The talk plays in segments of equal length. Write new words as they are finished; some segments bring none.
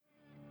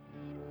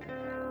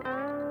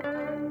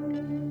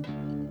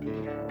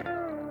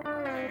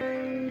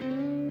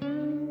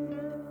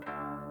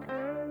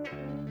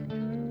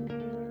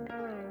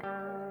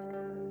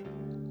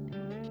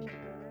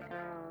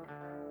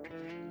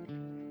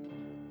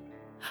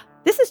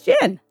This is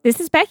Jen. This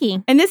is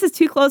Becky. And this is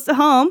Too Close to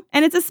Home,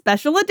 and it's a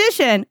special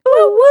edition.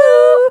 Woo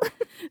woo!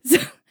 So,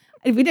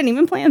 we didn't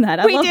even plan that.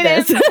 I love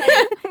this.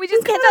 We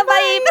just get the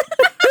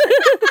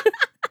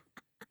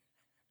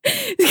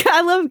vibe.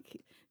 I love.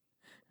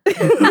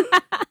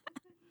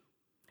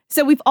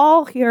 So we've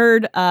all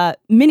heard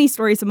many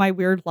stories of my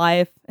weird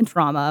life and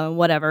trauma and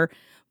whatever.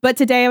 But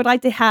today I would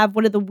like to have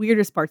one of the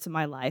weirdest parts of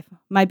my life,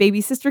 my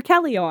baby sister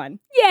Kelly on.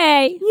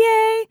 Yay!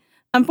 Yay!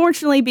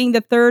 Unfortunately, being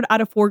the third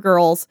out of 4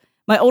 girls,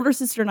 my older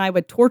sister and I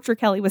would torture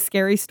Kelly with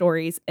scary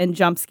stories and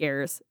jump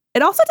scares.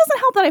 It also doesn't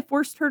help that I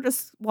forced her to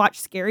watch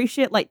scary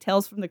shit like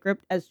Tales from the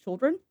Crypt as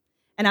children.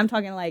 And I'm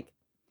talking like,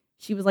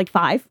 she was like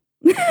 5.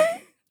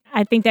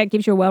 I think that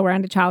gives you a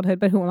well-rounded childhood,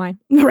 but who am I?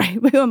 Right,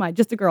 who am I?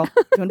 Just a girl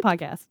doing a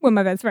podcast. With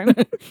my best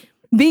friend.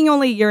 Being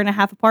only a year and a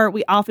half apart,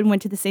 we often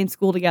went to the same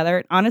school together.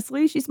 And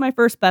honestly, she's my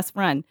first best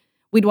friend.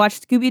 We'd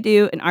watch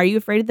Scooby-Doo and Are You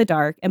Afraid of the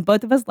Dark? And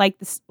both of us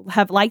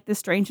have liked this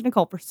strange and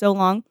occult for so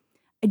long.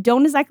 I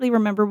don't exactly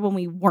remember when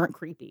we weren't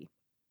creepy.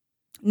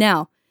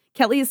 Now,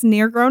 Kelly is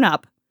near grown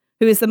up,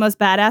 who is the most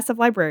badass of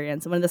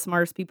librarians and one of the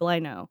smartest people I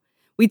know.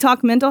 We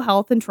talk mental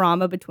health and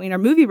trauma between our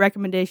movie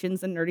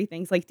recommendations and nerdy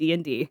things like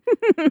D&D.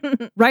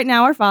 Right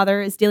now, our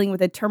father is dealing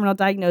with a terminal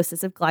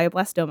diagnosis of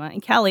glioblastoma,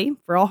 and Kelly,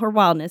 for all her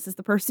wildness, is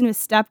the person who has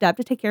stepped up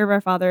to take care of our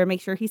father and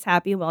make sure he's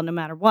happy and well no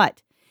matter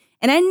what.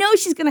 And I know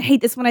she's going to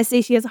hate this when I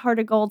say she has a heart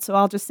of gold, so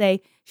I'll just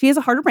say she has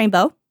a heart of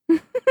rainbow,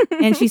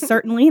 and she's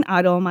certainly an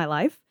idol in my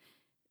life.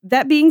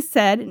 That being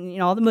said,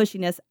 and all the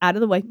mushiness out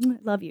of the way,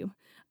 love you.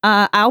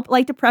 I'll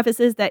like to preface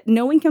is that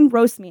no one can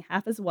roast me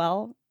half as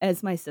well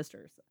as my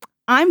sisters.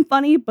 I'm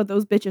funny, but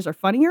those bitches are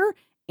funnier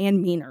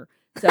and meaner.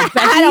 So Becky,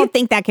 I don't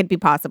think that could be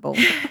possible.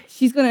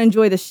 She's going to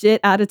enjoy the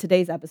shit out of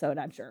today's episode,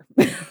 I'm sure.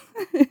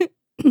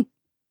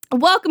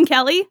 Welcome,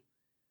 Kelly.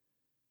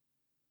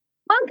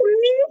 Welcome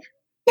me.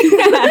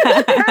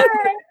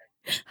 Hi.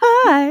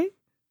 Hi.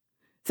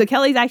 So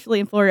Kelly's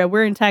actually in Florida.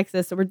 We're in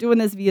Texas, so we're doing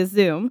this via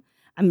Zoom.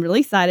 I'm really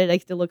excited. I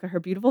get to look at her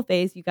beautiful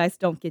face. You guys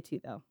don't get to,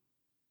 though.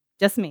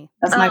 Just me.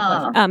 That's my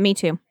pleasure. Me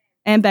too.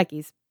 And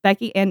Becky's.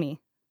 Becky and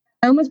me.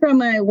 I almost brought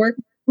my work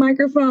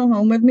microphone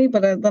home with me,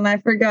 but then I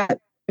forgot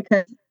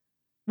because...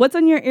 What's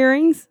on your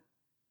earrings?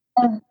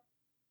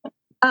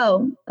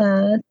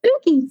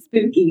 Spooky.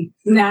 Spooky.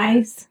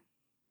 Nice.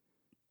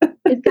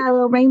 It's got a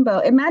little rainbow.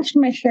 It matched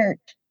my shirt.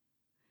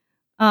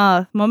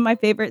 One of my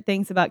favorite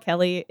things about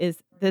Kelly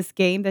is this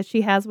game that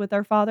she has with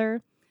our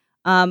father.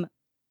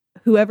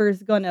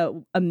 Whoever's going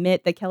to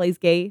admit that Kelly's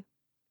gay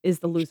is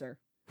the loser.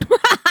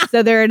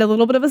 So they're in a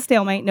little bit of a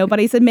stalemate.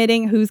 Nobody's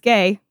admitting who's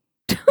gay.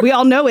 We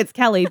all know it's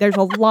Kelly. There's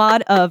a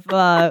lot of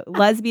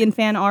lesbian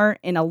fan art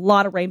and a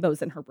lot of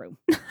rainbows in her room.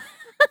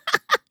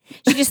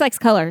 She just likes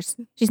colors.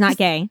 She's not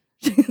gay.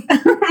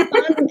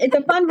 It's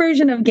a fun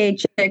version of gay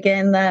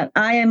chicken that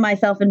I and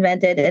myself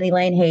invented, and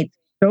Elaine hates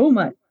so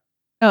much.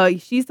 Oh,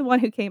 she's the one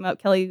who came up.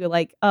 Kelly, you're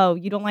like, oh,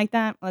 you don't like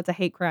that? Well, that's a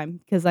hate crime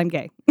because I'm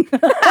gay.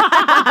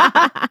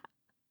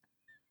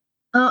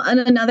 And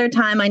another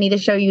time I need to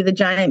show you the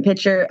giant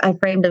picture I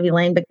framed of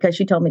Elaine because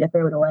she told me to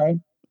throw it away.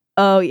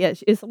 Oh, yeah.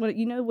 It's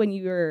when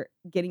you're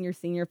getting your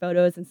senior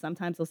photos and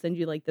sometimes they'll send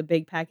you like the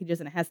big packages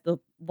and it has the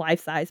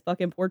life-size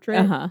fucking portrait.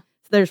 Uh-huh.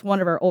 So there's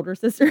one of our older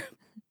sisters.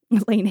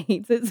 Elaine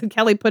hates it. So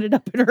Kelly put it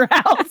up in her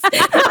house.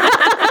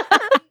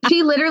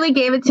 She literally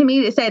gave it to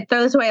me to say,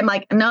 throw this away. I'm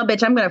like, no,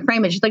 bitch, I'm going to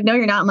frame it. She's like, no,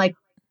 you're not. I'm like,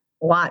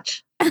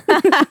 watch.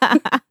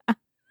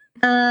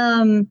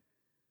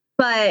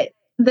 But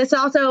this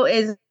also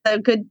is a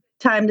good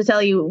time to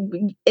tell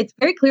you, it's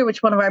very clear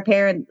which one of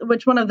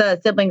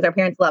the siblings our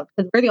parents love.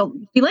 Because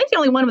Elaine's the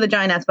only one with a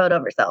giant ass photo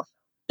of herself.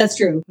 That's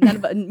true.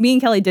 Me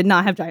and Kelly did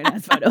not have giant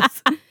ass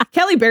photos.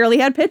 Kelly barely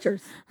had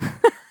pictures.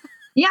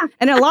 Yeah.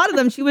 And a lot of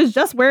them, she was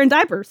just wearing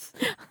diapers.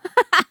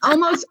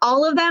 Almost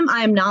all of them,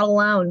 I am not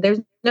alone. There's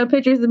no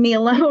pictures of me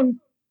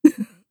alone.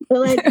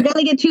 Well, I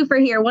gotta get 2 for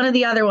here. One of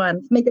the other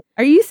ones.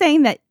 Are you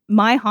saying that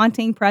my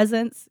haunting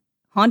presence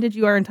haunted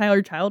you our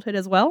entire childhood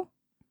as well?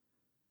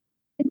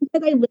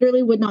 Because I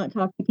literally would not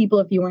talk to people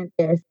if you weren't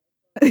there.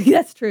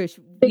 That's true.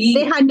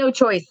 They had no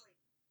choice.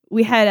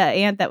 We had an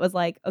aunt that was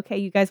like, okay,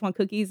 you guys want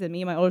cookies? And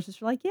me and my older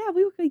sister were like, yeah,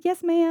 we would.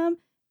 Yes, ma'am.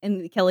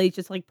 And Kelly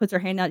just like puts her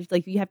hand out. She's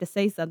like, you have to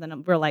say something.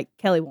 And we're like,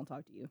 Kelly won't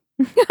talk to you.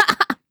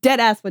 Dead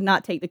ass would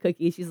not take the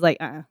cookies. She's like,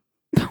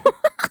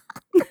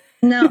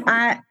 No,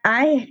 I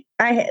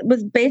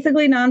was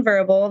basically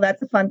nonverbal.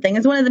 That's a fun thing.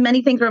 It's one of the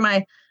many things where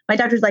my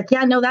doctor's like,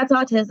 yeah, no, that's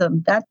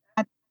autism. That's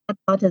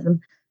autism.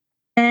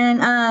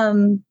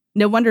 And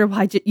no wonder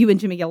why you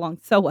and Jimmy get along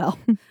so well.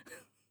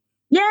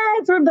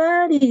 Yes, we're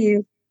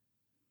buddies.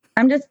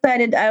 I'm just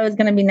excited. I was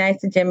going to be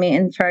nice to Jimmy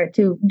and try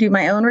to do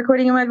my own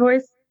recording of my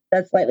voice.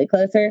 That's slightly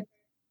closer.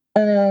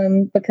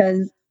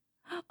 Because.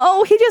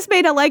 Oh, he just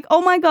made a like,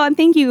 oh my God,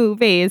 thank you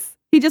face.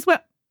 He just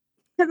went.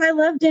 Because I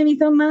love Jimmy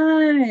so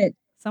much.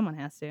 Someone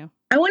has to.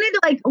 I wanted to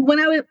like,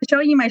 when I was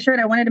showing you my shirt,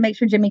 I wanted to make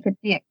sure Jimmy could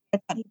see it.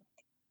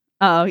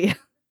 Oh, yeah.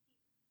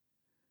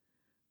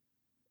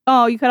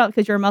 Oh, you cut out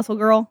because you're a muscle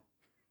girl?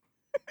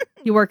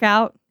 You work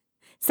out?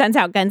 Suns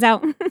out, guns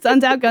out.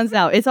 Suns out, guns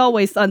out. It's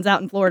always suns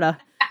out in Florida.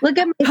 Look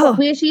at my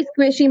squishy,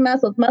 squishy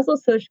muscles.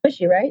 Muscles so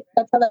squishy, right?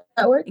 That's how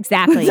that works?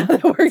 Exactly. That's how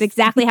that works. It's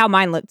exactly how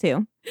mine look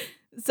too.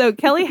 So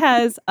Kelly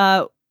has,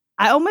 I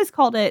almost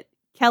called it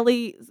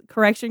Kelly's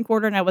correction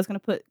corner, and I was going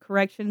to put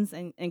corrections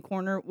and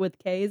corner with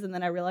K's, and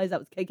then I realized that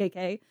was KKK.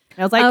 And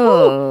I was like,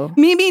 oh,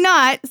 me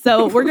not.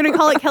 So we're going to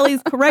call it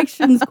Kelly's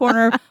corrections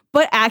corner,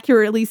 but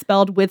accurately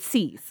spelled with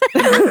C's.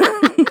 You're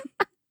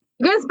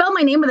going to spell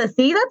my name with a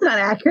C? That's not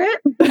accurate.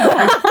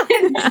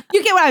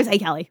 You get what I was saying,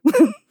 Kelly.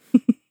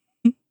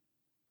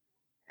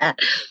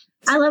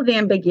 I love the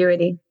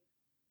ambiguity.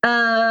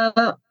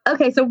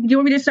 Okay, so do you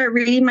want me to start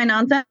reading my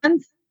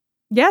nonsense?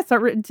 Yeah,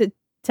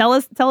 tell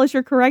us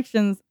your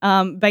corrections.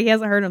 Becky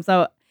hasn't heard them,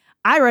 so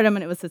I read them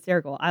and it was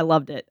hysterical. I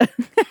loved it.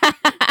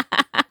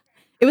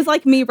 It was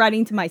like me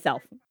writing to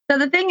myself. So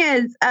the thing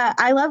is,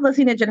 I love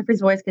listening to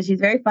Jennifer's voice because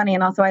she's very funny,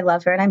 and also I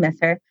love her and I miss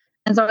her.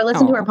 And so I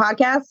listen to her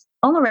podcast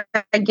on the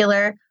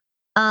regular.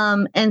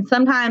 And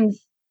sometimes,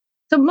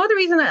 so more the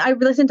reason that I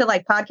listen to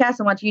like podcasts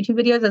and watch YouTube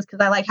videos is because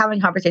I like having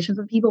conversations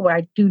with people where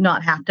I do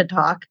not have to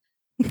talk.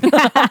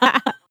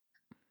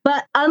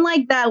 But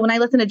unlike that, when I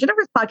listen to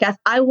Jennifer's podcast,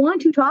 I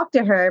want to talk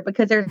to her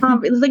because it's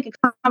like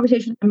a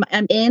conversation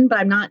I'm in, but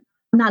I'm not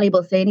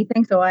able to say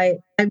anything. So I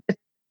just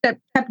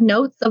kept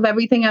notes of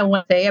everything I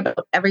want to say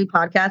about every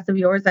podcast of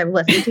yours I've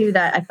listened to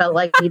that I felt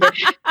like needed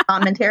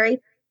commentary.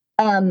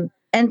 And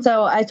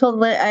so I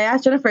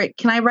asked Jennifer,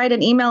 can I write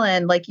an email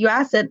in? Like you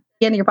asked at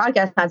the end of your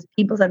podcast, has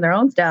people send their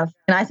own stuff.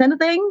 Can I send a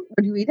thing?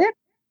 Would you read it?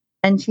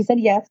 And she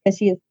said yes, because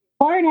she is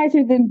far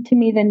nicer to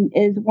me than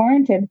is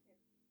warranted.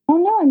 Oh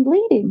no, I'm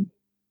bleeding.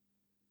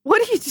 What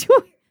are you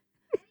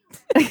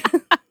doing?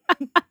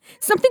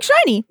 Something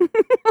shiny.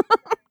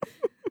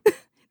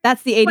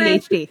 That's the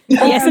ADHD.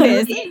 Yes, it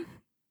is.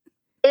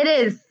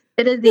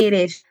 It is the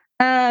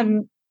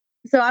ADHD.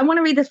 So I want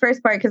to read this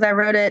first part because I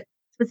wrote it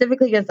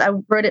specifically because I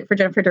wrote it for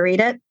Jennifer to read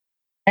it.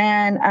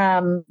 And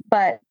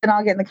but then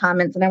I'll get in the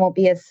comments and I won't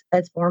be as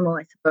formal,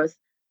 I suppose.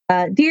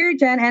 Dear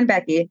Jen and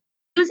Becky,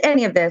 use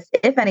any of this,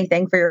 if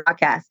anything, for your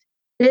podcast.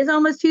 It is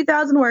almost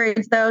 2,000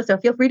 words though, so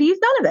feel free to use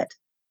none of it.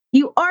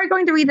 You are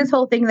going to read this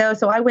whole thing, though,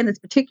 so I win this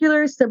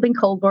particular sibling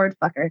cold board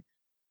fucker.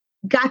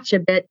 Gotcha,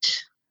 bitch.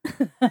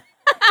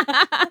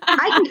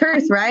 I can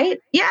curse, right?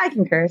 Yeah, I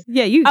can curse.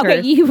 Yeah, you curse.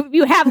 Okay,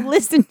 you have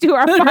listened to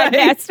our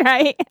podcast,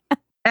 right?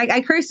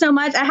 I curse so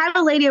much. I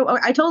told a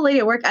lady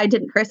at work I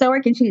didn't curse at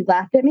work, and she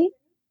laughed at me.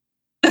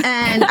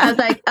 And I was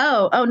like,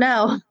 oh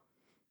no.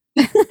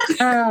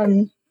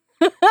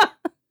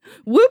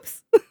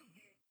 Whoops.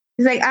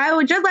 He's like, I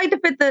would just like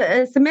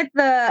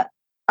to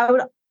I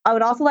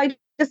would also like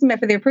to submit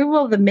for the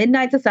approval of the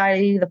Midnight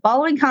Society the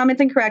following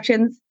comments and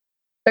corrections.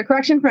 The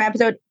correction from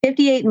episode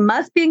 58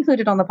 must be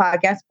included on the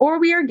podcast, or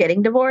we are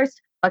getting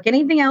divorced. Fuck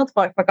anything else.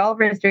 Fuck all of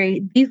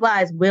history. These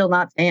lies will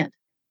not stand.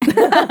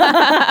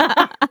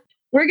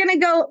 We're gonna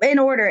go in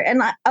order,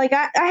 and I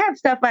have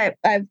stuff I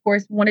of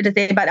course wanted to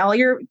say about all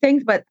your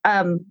things, but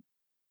I'm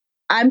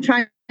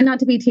trying not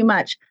to be too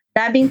much.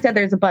 That being said,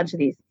 there's a bunch of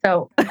these,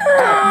 so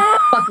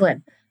buckle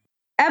in.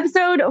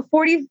 Episode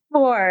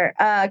 44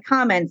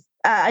 comments.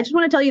 I just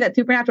want to tell you that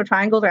supernatural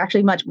triangles are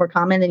actually much more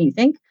common than you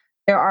think.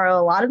 There are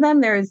a lot of them.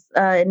 There's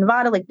in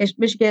Nevada, like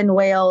Michigan,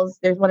 Wales.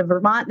 There's one in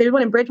Vermont. There's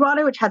one in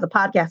Bridgewater, which has a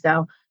podcast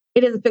now.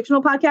 It is a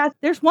fictional podcast.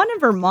 There's one in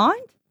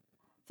Vermont.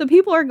 So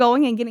people are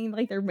going and getting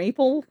like their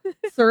maple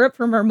syrup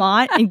from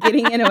Vermont and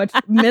getting into a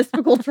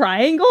mystical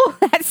triangle.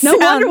 No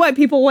wonder why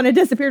people want to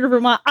disappear to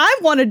Vermont. I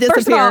want to disappear.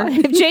 First of all,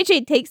 if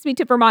JJ takes me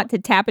to Vermont to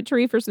tap a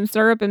tree for some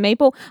syrup and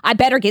maple, I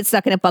better get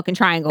stuck in a fucking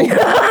triangle.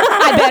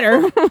 I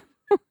better.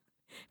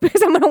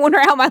 Because I'm going to wonder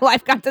how my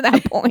life got to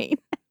that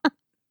point.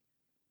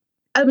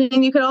 I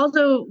mean, you could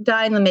also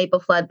die in the maple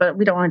flood, but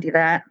we don't want to do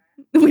that.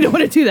 We don't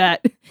want to do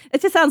that.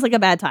 It just sounds like a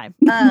bad time.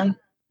 It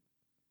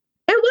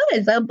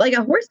was like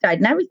a horse died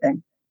and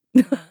everything.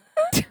 I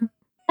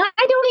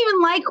don't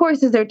even like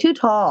horses. They're too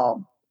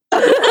tall.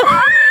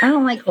 I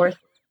don't like horses.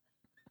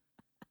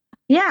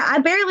 Yeah, I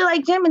barely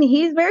like Jim, and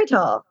he's very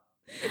tall.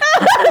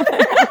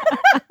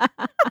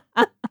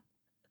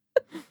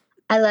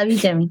 I love you,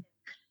 Jimmy.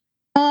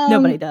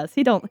 Nobody does.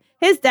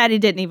 His daddy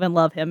didn't even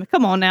love him.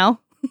 Come on now.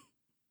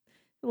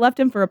 Left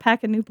him for a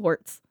pack of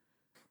Newports.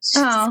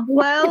 Oh,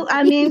 well,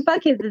 I mean,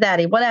 fuck his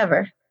daddy,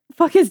 whatever.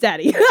 Fuck his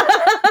daddy.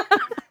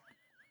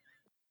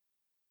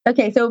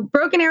 Okay, so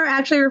broken arrow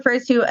actually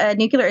refers to a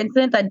nuclear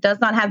incident that does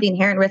not have the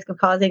inherent risk of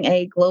causing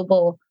a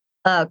global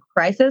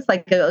crisis,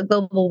 like a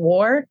global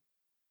war.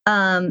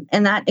 And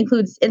that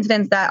includes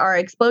incidents that are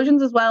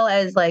explosions as well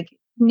as like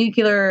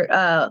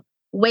nuclear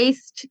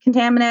waste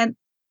contaminants,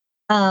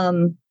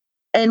 and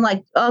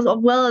like as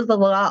well as the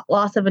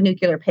loss of a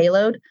nuclear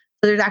payload.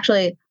 So there's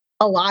actually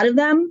a lot of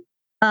them.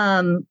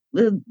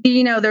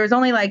 There was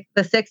only like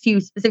the 6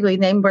 you specifically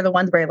named were the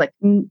ones where like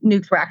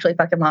nukes were actually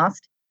fucking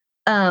lost.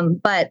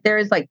 But there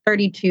is like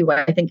 32,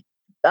 I think,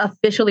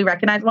 officially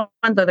recognized ones,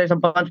 though there's a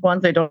bunch of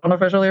ones they don't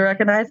officially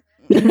recognize.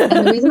 And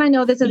the reason I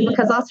know this is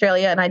because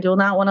Australia, and I do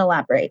not want to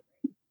elaborate.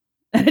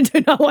 I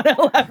do not want to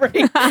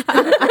elaborate.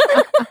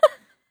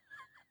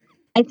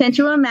 I sent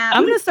you a map.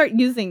 I'm going to start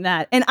using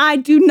that. And I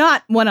do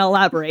not want to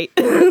elaborate.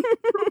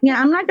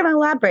 Yeah, I'm not going to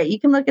elaborate. You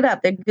can look it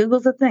up.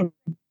 Google's a thing.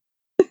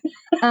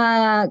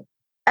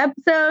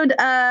 Episode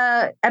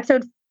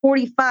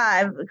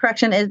 45,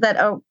 correction, is that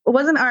it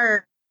wasn't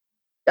our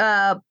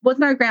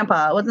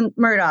grandpa. It wasn't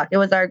Murdoch. It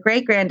was our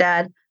great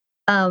granddad,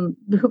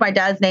 who my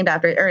dad's named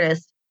after,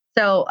 Ernest.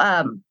 So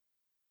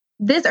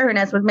this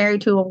Ernest was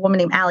married to a woman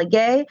named Allie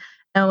Gay.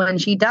 And when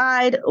she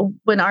died,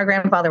 when our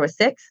grandfather was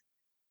 6,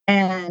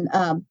 and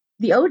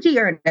the OG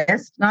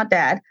Ernest, not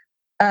dad,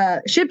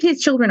 shipped his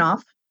children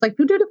off. Like,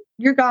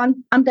 you're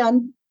gone. I'm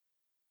done.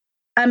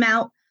 I'm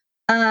out.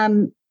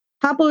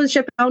 Papa was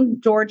shipped down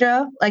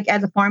Georgia, like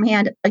as a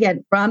farmhand,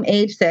 again, from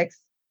age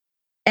 6.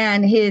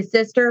 And his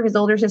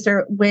older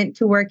sister, went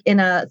to work in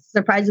a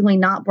surprisingly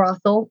not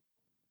brothel,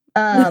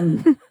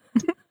 like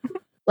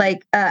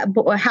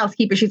a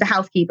housekeeper. She's a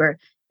housekeeper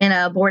in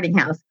a boarding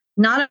house.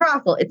 Not a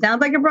brothel. It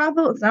sounds like a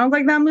brothel. It sounds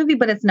like that movie,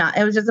 but it's not.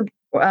 It was just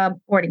a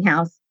boarding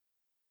house.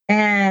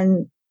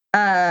 And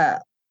then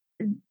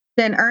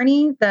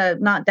Ernie,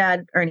 not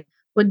dad, Ernie,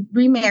 would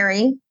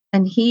remarry.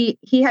 And he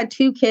had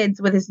 2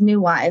 kids with his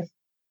new wife,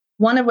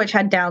 one of which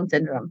had Down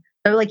syndrome.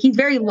 So like he's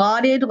very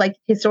lauded. Like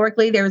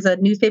historically, there was a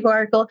newspaper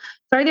article.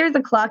 Sorry, there's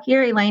a clock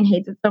here. Elaine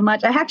hates it so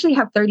much. I actually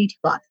have 32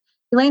 clocks.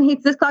 Elaine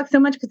hates this clock so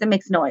much because it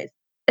makes noise.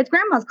 It's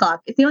grandma's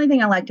clock. It's the only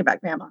thing I liked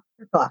about grandma,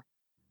 her clock.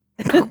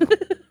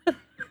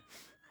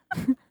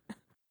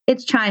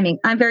 It's chiming.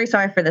 I'm very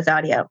sorry for this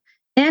audio.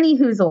 Annie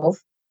Hoozles.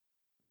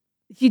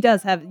 She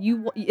does have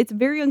it's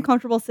very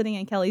uncomfortable sitting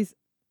in Kelly's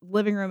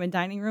living room and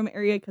dining room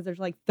area because there's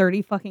like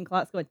 30 fucking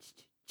clocks going.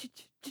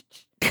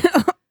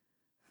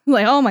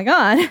 Like, oh my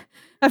God,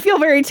 I feel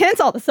very tense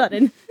all of a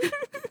sudden.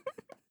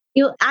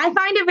 I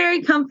find it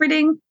very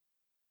comforting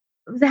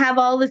to have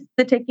all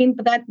the ticking,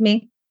 but that's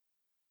me.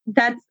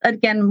 That's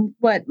again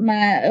what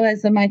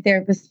my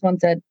therapist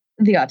once said,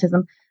 the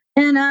autism.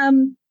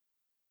 And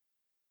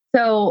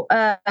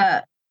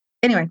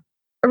anyway,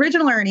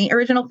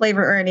 original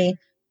flavor Ernie.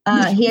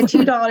 He had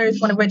 2 daughters,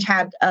 one of which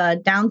had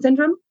Down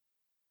syndrome.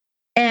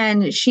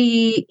 And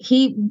he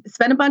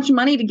spent a bunch of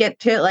money to get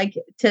to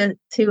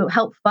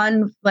help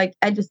fund like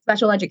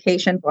special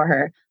education for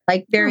her.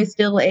 Like there is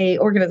still a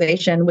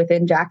organization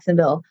within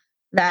Jacksonville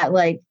that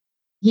like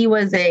he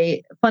was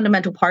a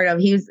fundamental part of.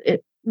 He was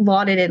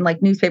lauded in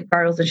like newspaper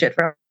articles and shit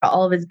for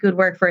all of his good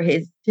work for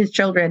his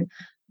children,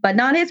 but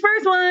not his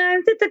first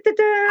one.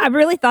 I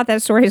really thought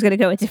that story was going to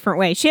go a different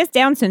way. She has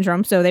Down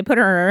syndrome, so they put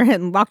her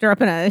and locked her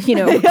up in a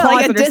closet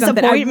like a or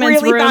something. I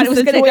really thought it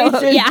was going to go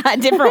a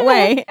different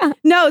way.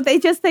 No, they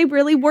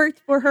really worked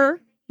for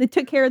her. They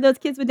took care of those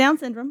kids with Down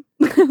syndrome.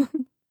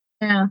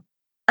 Yeah,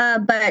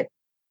 but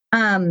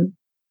Dad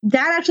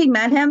actually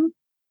met him.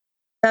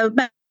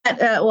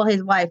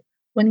 His wife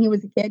when he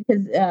was a kid,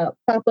 because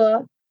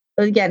Papa,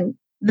 again,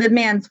 the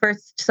man's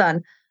first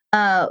son,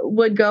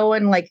 would go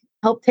and like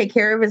help take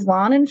care of his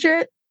lawn and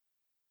shit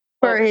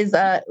for his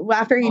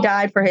after he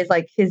died, for his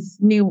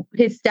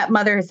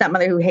stepmother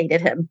who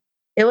hated him.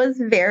 It was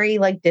very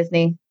like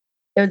Disney.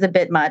 It was a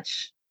bit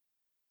much.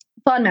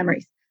 Fun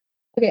memories.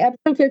 Okay,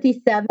 episode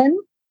 57.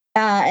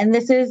 And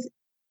this is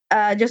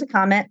just a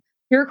comment.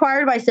 You're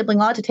required by sibling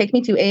law to take me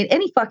to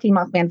any fucking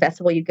Mothman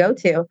festival you go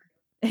to.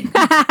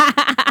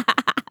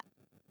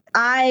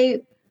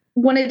 I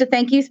wanted to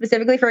thank you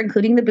specifically for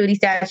including the booty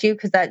statue,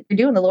 because that you're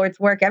doing the Lord's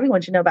work.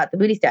 Everyone should know about the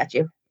booty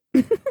statue.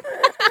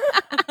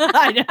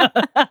 I know.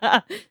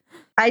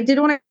 I did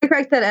want to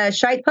correct that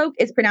shite poke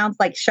is pronounced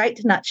like shite,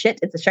 not shit.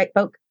 It's a shite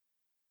poke.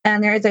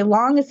 And there is a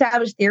long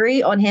established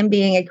theory on him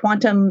being a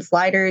quantum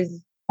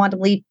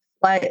leap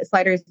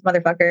sliders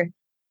motherfucker.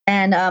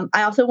 And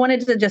I also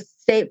wanted to just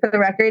state for the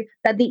record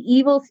that the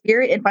evil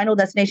spirit in Final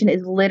Destination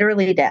is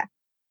literally death.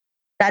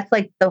 That's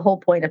like the whole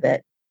point of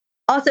it.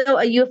 Also,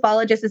 a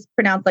ufologist is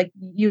pronounced like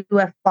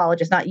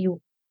ufologist, not you.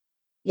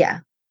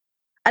 Yeah.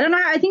 I don't know.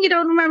 I think you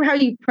don't remember how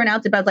you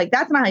pronounce it, but I was like,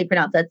 that's not how you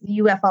pronounce it. It's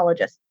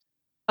ufologist.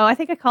 Oh, I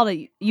think I called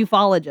it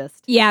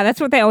ufologist. Yeah,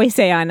 that's what they always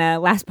say on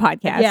last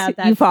podcast. Yeah,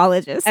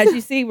 ufologist. As you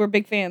see, we're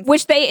big fans.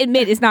 Which they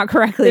admit is not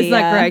correctly. It's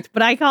not correct,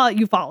 but I call it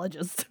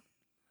ufologist.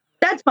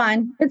 That's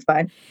fine. It's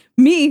fine.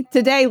 Me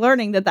today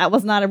learning that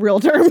was not a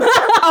real term.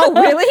 Oh,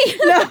 really?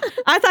 No,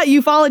 I thought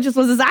ufologist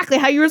was exactly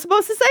how you were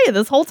supposed to say it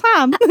this whole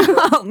time.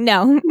 Oh,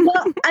 no.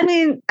 Well, I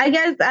mean, I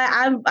guess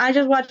I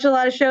just watched a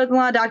lot of shows and a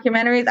lot of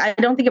documentaries. I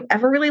don't think I've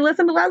ever really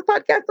listened to last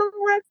podcast on the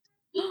list.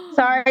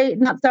 Sorry,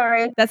 not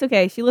sorry. That's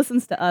okay. She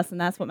listens to us,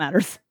 and that's what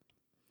matters.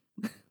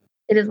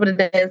 It is what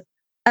it is.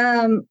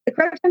 The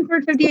correction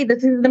for 58.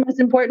 This is the most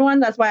important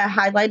one. That's why I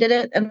highlighted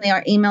it in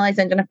the email I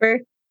sent Jennifer.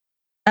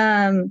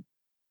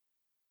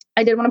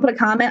 I did want to put a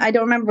comment. I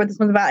don't remember what this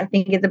one's about. I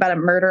think it's about a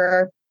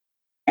murderer.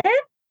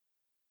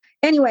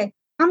 Anyway,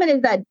 comment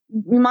is that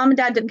mom and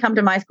dad didn't come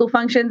to my school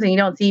functions and you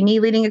don't see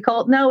me leading a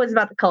cult. No, it's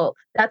about the cult.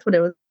 That's what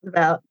it was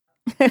about.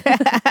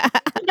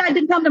 Dad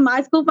didn't come to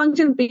my school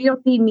functions, but you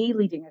don't see me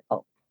leading a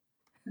cult.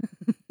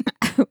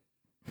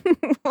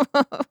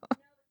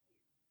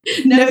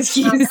 No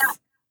excuse.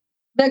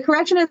 The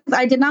correction is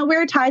I did not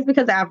wear ties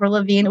because of Avril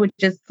Lavigne, which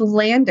is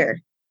slander.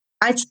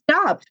 I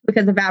stopped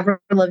because of Avril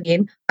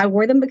Lavigne. I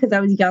wore them because I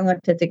was young,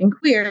 autistic, and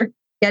queer.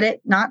 Get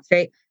it? Not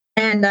straight.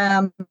 And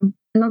the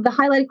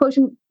highlighted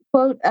portion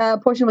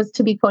was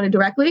to be quoted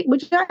directly,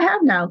 which I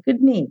have now.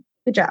 Good me.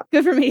 Good job.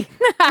 Good for me.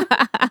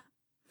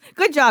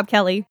 Good job,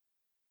 Kelly.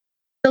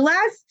 The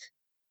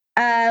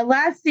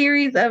last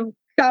series of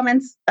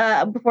comments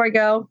before I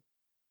go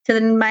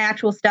to my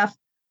actual stuff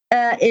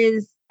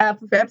is for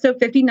episode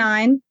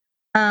 59.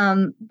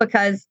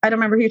 Because I don't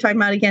remember who you're talking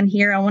about again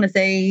here. I want to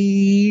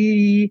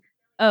say,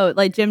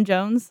 like Jim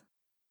Jones,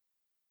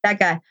 that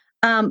guy.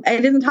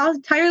 It is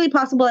entirely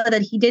possible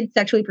that he did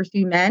sexually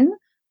pursue men,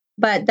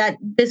 but that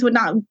this would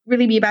not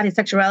really be about his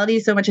sexuality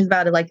so much as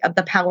about it, like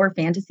the power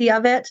fantasy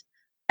of it.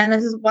 And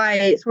this is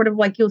why sort of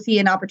like you'll see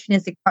in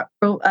opportunistic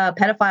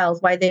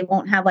pedophiles, why they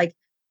won't have like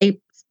a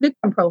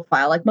victim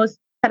profile. Like most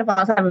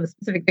pedophiles have a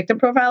specific victim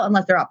profile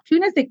unless they're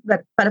opportunistic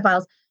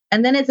pedophiles.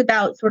 And then it's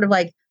about sort of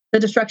like the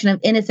destruction of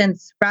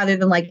innocence rather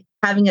than like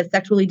having a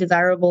sexually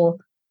desirable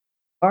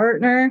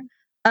partner.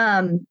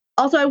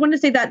 Also, I want to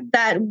say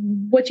that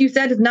what you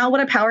said is not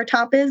what a power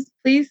top is.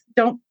 Please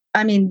don't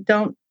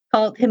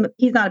call him.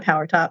 He's not a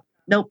power top.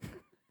 Nope.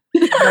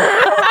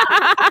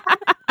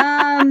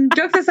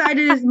 Jokes aside,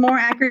 it is more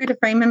accurate to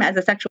frame him as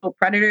a sexual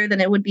predator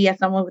than it would be as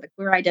someone with a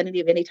queer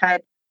identity of any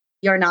type.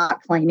 You're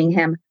not claiming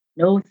him.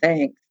 No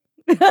thanks.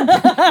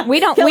 We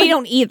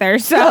don't either.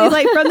 So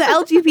like from the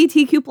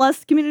LGBTQ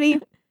plus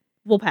community,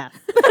 we'll pass.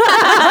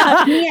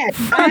 Niet.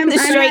 From the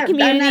straight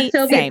community, I'm that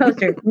Soviet same.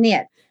 poster.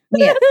 Niet.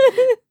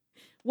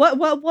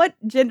 What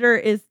gender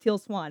is Teal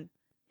Swan?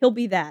 He'll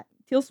be that.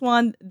 Teal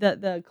Swan,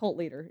 the cult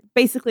leader.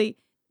 Basically,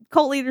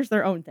 cult leader's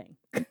their own thing.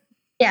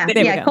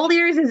 Yeah. Cult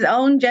leader is his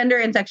own gender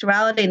and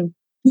sexuality, and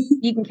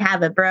you can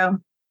have it, bro.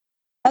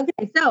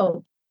 Okay,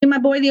 so my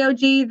boy, the OG,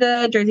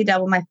 the Jersey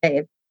Devil, my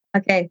fave.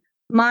 Okay,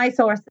 my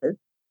sources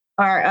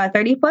are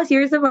 30 plus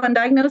years of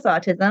undiagnosed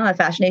autism, a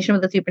fascination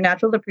with the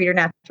supernatural, the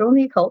preternatural, and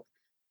the occult.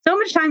 So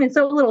much time and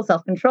so little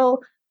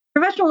self-control.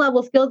 Professional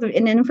level skills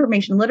in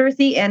information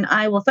literacy, and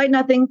I will cite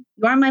nothing.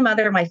 You are my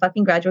mother, my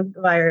fucking graduate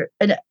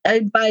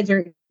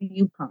advisor,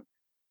 you punk.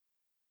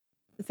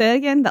 Say it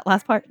again, that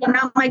last part. You're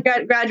not my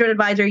graduate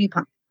advisor, you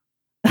punk.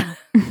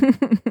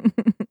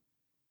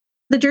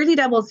 The Jersey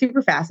Devil is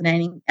super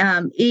fascinating.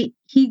 He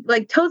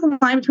like toes the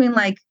line between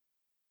like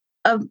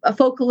a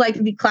folklore, like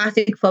the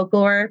classic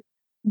folklore,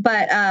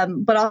 but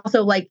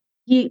also like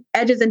he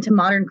edges into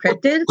modern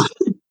cryptids.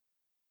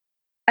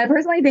 I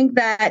personally think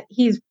that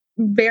he's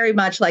very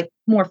much like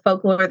more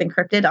folklore than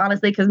cryptid,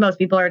 honestly, because most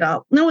people are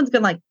not. No one's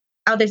been like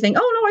out there saying,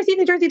 "Oh no, I see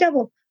the Jersey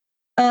Devil."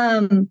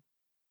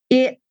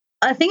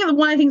 I think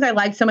one of the things I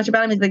like so much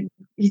about him is like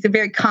he's a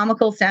very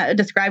comical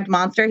described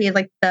monster. He has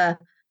like the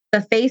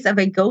face of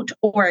a goat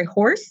or a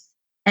horse,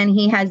 and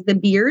he has the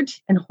beard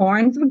and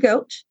horns of a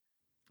goat.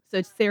 So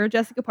it's Sarah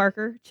Jessica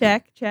Parker.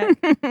 Check.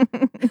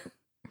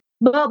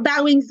 Well,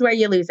 Batwings is where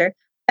you lose her.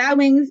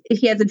 Batwings,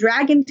 he has a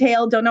dragon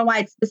tail. Don't know why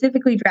it's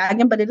specifically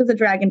dragon, but it is a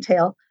dragon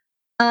tail.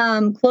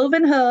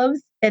 Cloven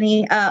hooves, and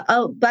he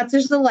that's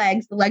just the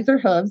legs. The legs are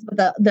hooves, but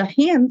the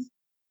hands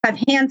have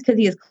hands because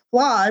he has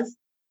claws,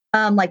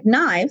 like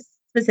knives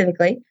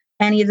specifically,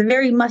 and he has a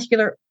very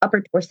muscular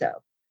upper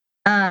torso,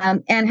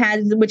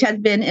 which has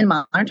been in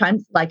modern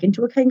times likened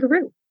to a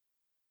kangaroo,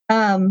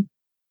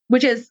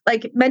 which is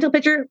like mental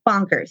picture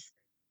bonkers.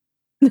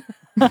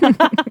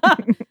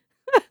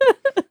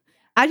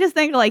 I just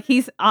think like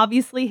he's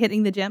obviously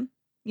hitting the gym.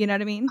 You know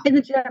what I mean? In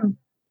the gym.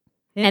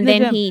 And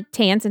then he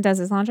tans and does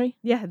his laundry?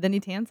 Yeah, then he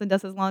tans and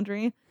does his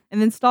laundry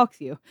and then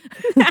stalks you.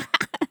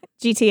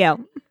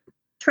 GTL.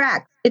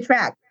 It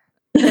tracks.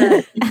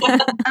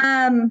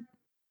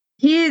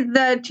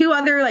 The two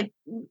other like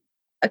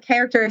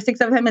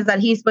characteristics of him is that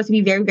he's supposed to be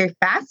very, very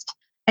fast,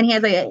 and he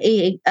has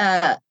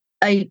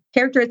a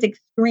characteristic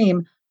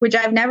scream, which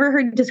I've never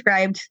heard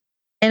described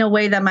in a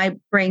way that my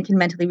brain can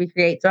mentally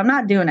recreate. So I'm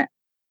not doing it.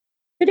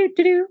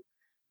 Do-do-do-do.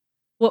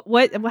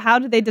 What? How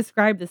do they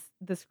describe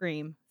the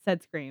scream?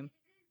 Said scream.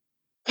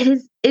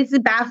 It's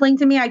baffling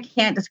to me. I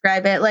can't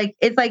describe it.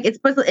 It's like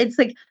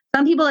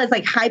some people it's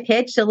like high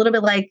pitched, a little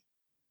bit like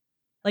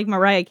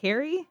Mariah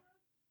Carey.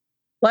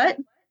 What?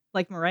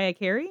 Like Mariah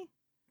Carey?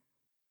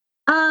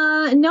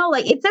 No,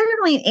 like it's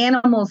certainly an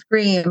animal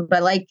scream,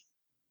 but like.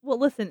 Well,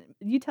 listen,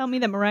 you tell me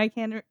that Mariah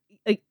Carey,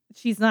 like,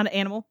 she's not an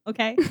animal,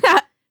 okay?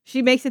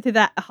 She makes it to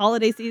that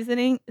holiday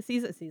season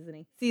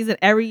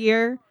every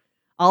year.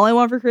 All I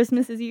want for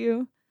Christmas is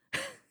you.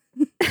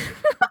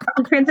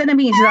 Transcendent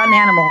being, she's not an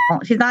animal.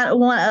 She's not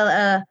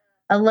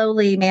a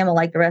lowly mammal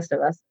like the rest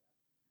of us.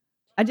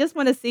 I just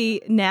want to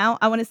see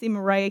I want to see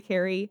Mariah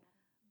Carey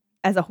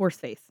as a horse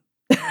face.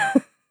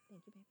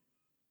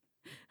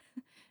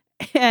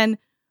 And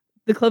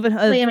the cloven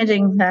hooves.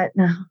 Imaging that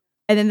now.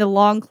 And then the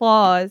long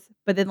claws,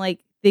 but then like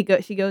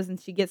she goes and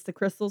she gets the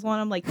crystals on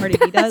them like Cardi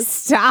B does.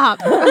 Stop.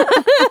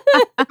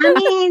 I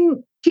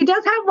mean, she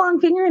does have long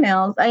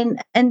fingernails,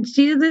 and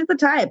she is the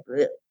type.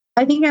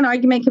 I think an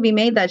argument can be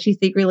made that she's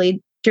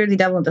secretly Jersey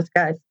Devil in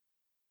disguise.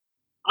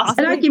 Awesome.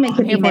 An argument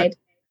can be made.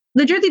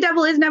 The Jersey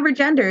Devil is never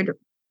gendered.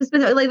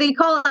 Like they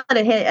call it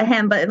a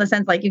him, but in the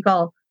sense like you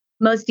call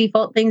most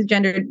default things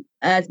gendered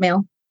as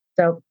male.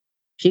 So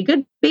she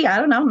could be. I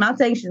don't know. I'm not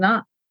saying she's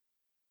not.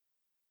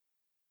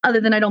 Other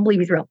than I don't believe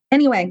he's real.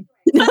 Anyway.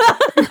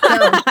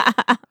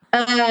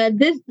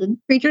 This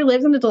creature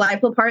lives in a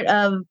delightful part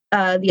of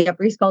the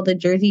Upper East called the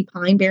Jersey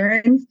Pine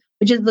Barrens,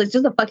 which is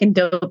just a fucking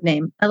dope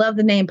name. I love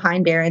the name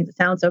Pine Barrens. It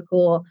sounds so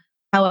cool.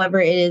 However,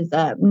 it is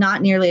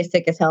not nearly as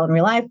sick as hell in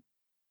real life.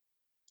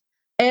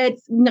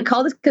 It's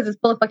called this because it's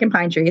full of fucking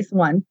pine trees.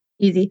 One,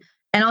 easy.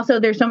 And also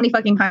there's so many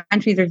fucking pine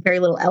trees, there's very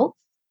little else.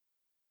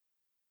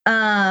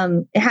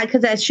 It had,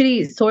 because it has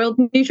shitty soil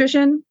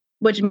nutrition,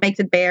 which makes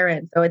it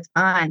barren. So it's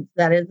pine.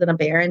 That isn't a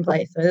barren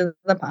place. So it is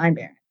a pine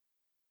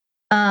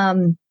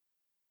barren.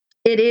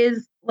 It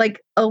is like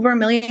over 1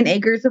 million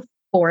acres of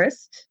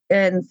forest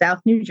in South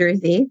New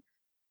Jersey.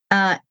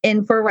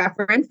 And for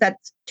reference,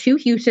 that's 2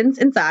 Houstons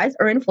in size,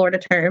 or in Florida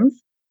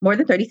terms, more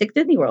than 36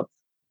 Disney Worlds.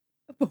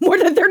 More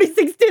than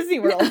 36 Disney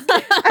Worlds.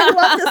 I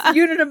love this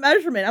unit of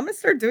measurement. I'm going to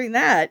start doing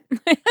that.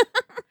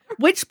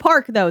 Which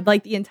park, though?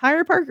 Like the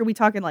entire park? Or are we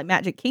talking like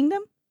Magic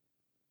Kingdom?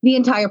 The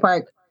entire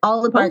park.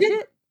 All the parks.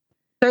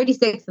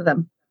 36 of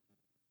them.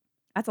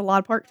 That's a lot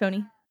of park,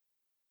 Tony.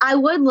 I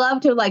would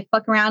love to like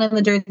fuck around in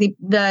the Jersey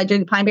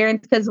Pine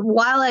Barrens, because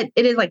while it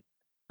is like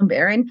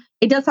barren,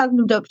 it does have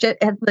some dope shit.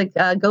 It has like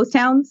ghost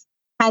towns,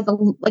 has a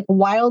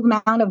wild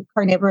amount of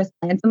carnivorous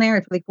plants in there.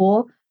 It's really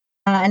cool,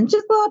 and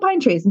just a lot of pine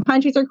trees. And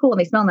pine trees are cool and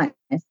they smell nice.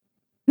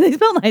 They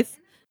smell nice.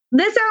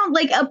 This sounds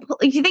like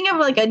if you think of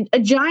like a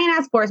giant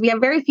ass forest. We have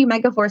very few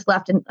mega forests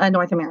left in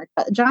North America.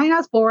 A giant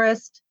ass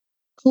forest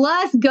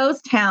plus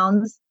ghost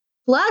towns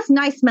plus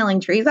nice smelling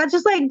trees. That's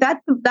just like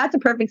that's a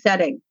perfect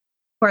setting.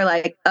 For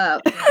like, I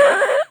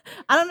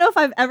don't know if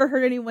I've ever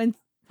heard anyone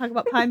talk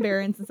about Pine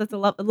Barrens in such a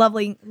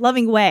loving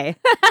way.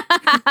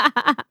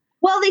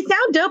 Well, they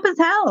sound dope as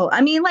hell. I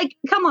mean, like,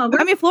 come on.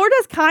 I mean,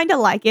 Florida's kind of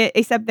like it,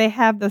 except they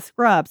have the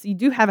scrubs. You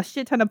do have a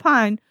shit ton of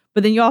pine,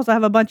 but then you also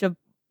have a bunch of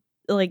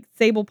like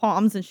sable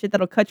palms and shit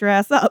that'll cut your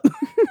ass up.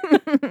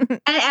 And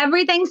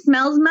everything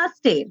smells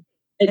musty.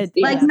 It's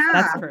like, nah.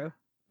 That's true.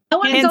 I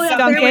want to go up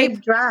there where it's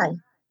dry.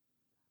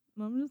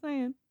 I'm just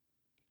saying.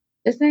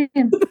 Just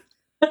saying.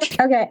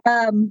 Okay.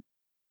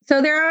 So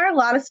there are a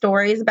lot of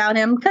stories about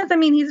him because, I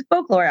mean, he's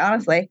folklore,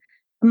 honestly.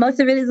 Most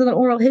of it is an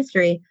oral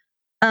history.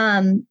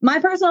 My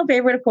personal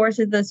favorite, of course,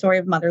 is the story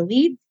of Mother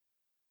Leeds.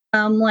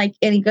 Like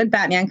any good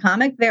Batman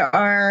comic, there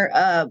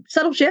are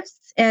subtle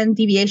shifts and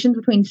deviations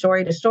between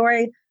story to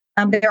story.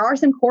 There are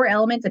some core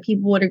elements that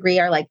people would agree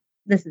are like,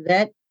 this is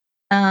it.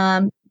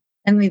 And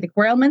the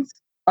core elements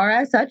are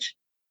as such.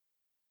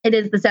 It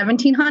is the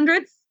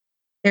 1700s.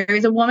 There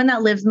is a woman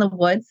that lives in the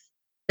woods.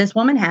 This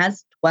woman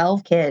has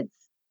 12 kids.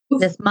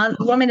 This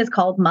woman is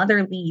called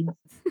Mother Leeds.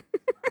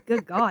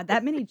 Good God,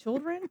 that many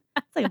children?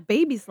 It's like a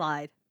baby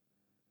slide.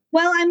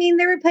 Well, I mean,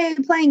 they were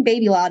playing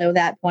baby lotto at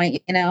that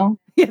point, you know?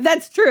 Yeah,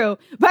 that's true.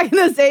 Back in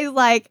those days,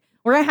 like,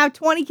 we're going to have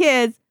 20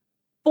 kids,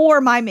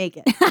 4 might make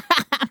it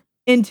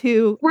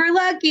into we're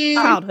lucky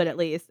childhood at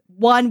least.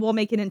 1 will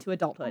make it into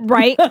adulthood.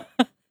 Right.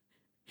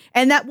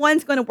 And that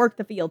one's going to work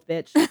the field,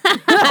 bitch.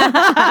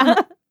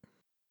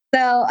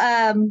 So,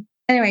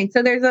 anyway,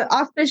 so there's an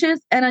auspicious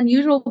and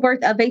unusual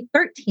birth of a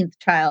 13th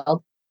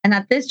child, and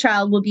that this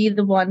child will be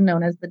the one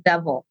known as the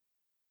devil.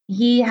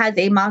 He has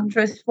a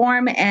monstrous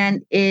form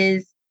and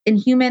is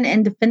inhuman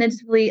and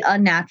definitively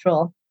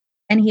unnatural,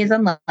 and he is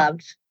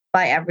unloved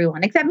by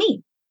everyone except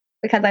me,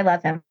 because I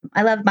love him.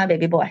 I love my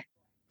baby boy.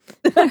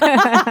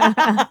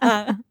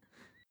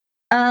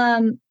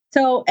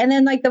 So, and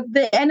then like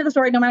the end of the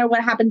story, no matter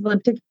what happens in the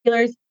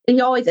particulars,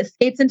 he always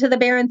escapes into the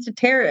barrens to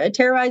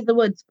terrorize the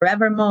woods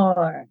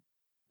forevermore.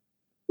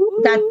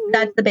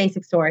 That's the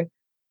basic story.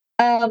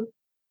 The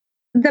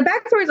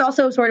backstory is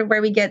also sort of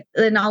where we get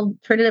an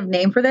alternative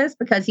name for this,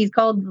 because he's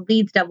called the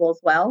Leeds Devil as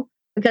well,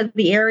 because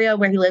the area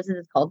where he lives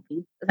is called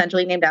Leeds,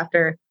 essentially named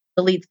after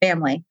the Leeds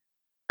family.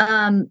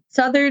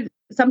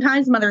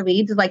 Sometimes Mother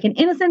Leeds is like an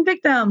innocent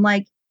victim,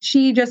 like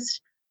she just,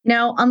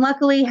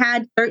 unluckily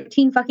had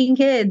 13 fucking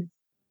kids.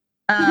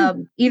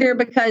 Either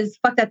because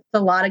fuck, that's a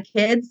lot of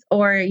kids,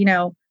 or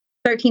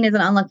 13 is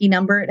an unlucky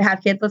number to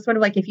have kids. That's sort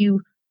of like if the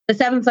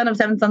 7th son of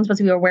 7 sons supposed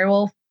to be a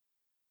werewolf.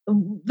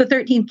 The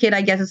 13th kid,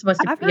 I guess, is supposed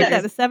to be. I've heard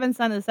that the 7th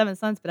son of the 7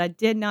 sons, but I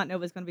did not know it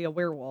was going to be a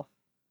werewolf.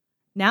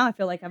 Now I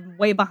feel like I'm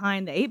way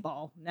behind the 8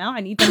 ball. Now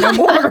I need to know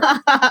more. Son of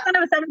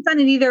a 7th son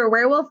is either a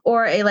werewolf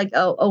or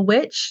a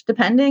witch,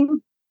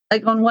 depending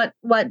on what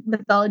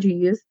mythology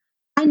you use.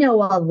 I know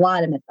a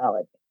lot of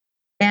mythology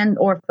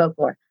or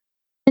folklore.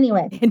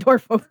 Anyway, and or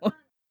folklore.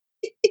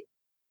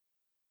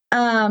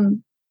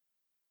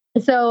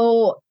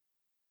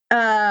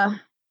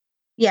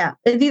 Yeah,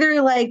 it's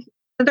either like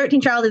the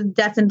 13th child is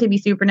destined to be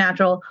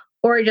supernatural,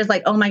 or just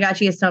like, oh my gosh,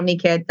 she has so many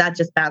kids. That's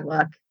just bad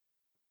luck.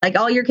 Like,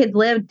 all your kids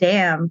live.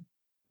 Damn.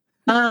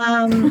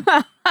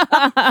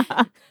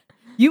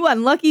 You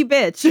unlucky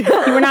bitch.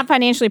 You were not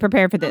financially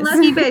prepared for this.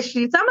 Unlucky bitch.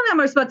 Some of them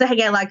are supposed to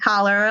get like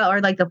cholera or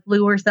like the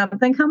flu or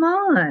something. Come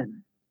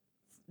on.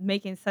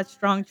 Making such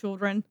strong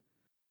children.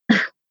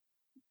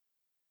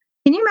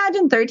 Can you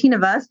imagine 13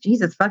 of us?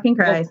 Jesus fucking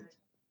Christ.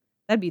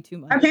 That'd be too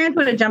much. Our parents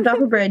would have jumped off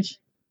a bridge.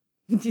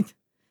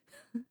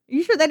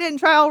 You sure they didn't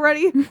try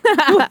already?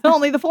 With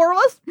only the 4 of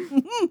us?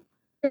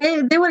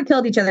 They would have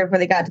killed each other before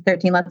they got to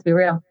 13. Let's be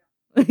real.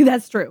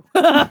 That's true.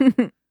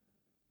 And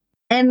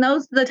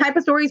the type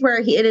of stories where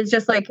it is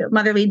just like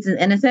Mother Leeds is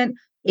innocent,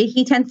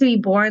 he tends to be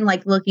born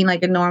like looking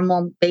like a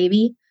normal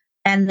baby.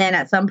 And then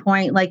at some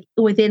point, like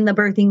within the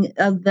birthing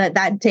of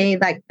that day,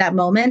 like that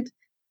moment,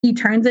 he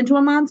turns into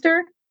a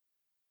monster.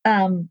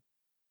 It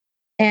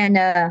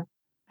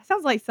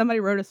sounds like somebody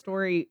wrote a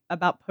story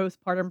about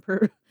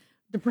postpartum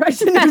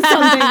depression or something.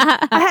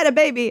 I had a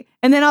baby,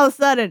 and then all of a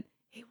sudden,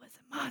 he was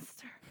a monster.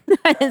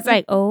 It's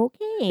like,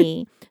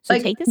 okay, so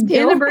like take this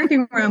pill. In the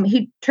birthing room,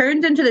 he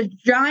turns into this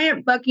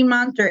giant fucking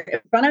monster in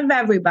front of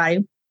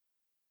everybody.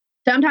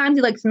 Sometimes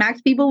he like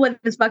smacks people with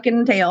his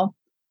fucking tail,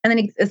 and then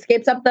he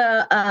escapes up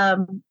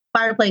the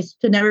fireplace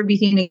to never be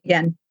seen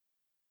again.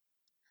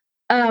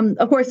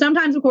 Of course, in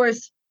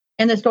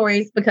the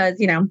stories,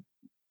 because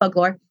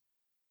folklore,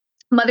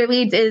 Mother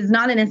Leeds is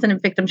not an innocent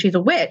victim; she's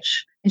a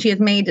witch, and she has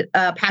made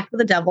a pact with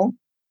the devil.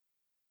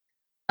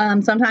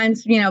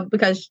 Sometimes,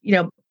 because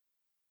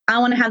I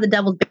want to have the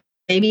devil's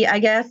baby, I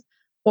guess,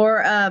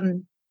 or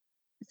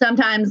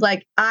sometimes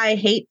like I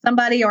hate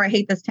somebody or I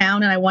hate this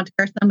town and I want to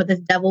curse them with this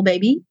devil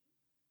baby.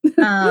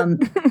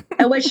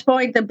 At which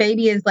point the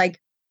baby is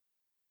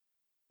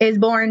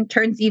born,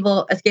 turns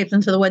evil, escapes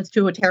into the woods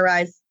to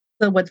terrorize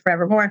the woods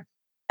forevermore.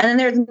 And then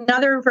there's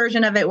another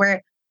version of it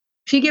where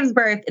she gives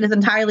birth. It is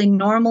entirely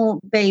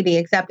normal baby,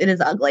 except it is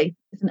ugly.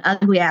 It's an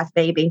ugly ass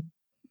baby.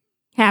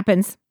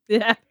 Happens.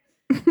 Yeah.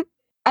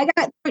 I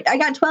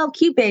got 12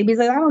 cute babies.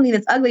 Like, I don't need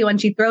this ugly one.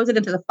 She throws it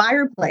into the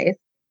fireplace.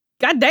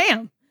 God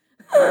damn.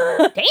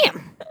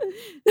 Damn.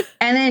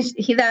 And then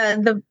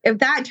if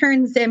that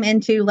turns him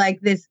into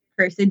like this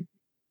cursed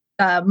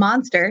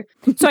monster.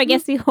 So I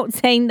guess the old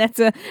saying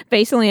that's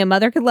basically a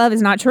mother could love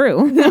is not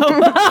true.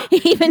 No.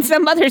 Even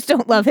some mothers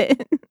don't love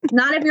it.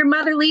 Not if your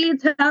mother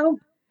leads, ho.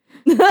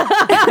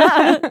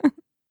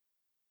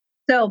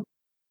 So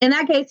in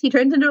that case, he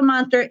turns into a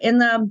monster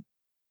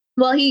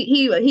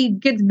he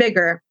gets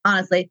bigger,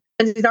 honestly,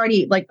 because he's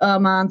already like a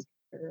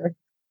monster,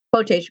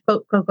 quotation,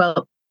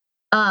 quote,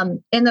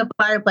 in the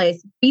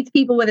fireplace, beats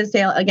people with his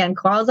tail, again,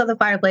 crawls out the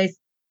fireplace,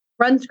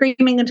 runs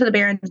screaming into the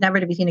Barrens, never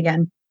to be seen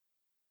again.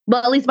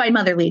 Well, at least by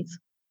Mother Leeds.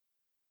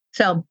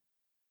 So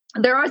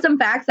there are some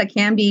facts that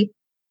can be,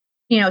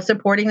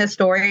 supporting the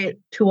story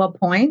to a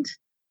point.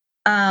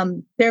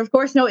 There, of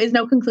course, is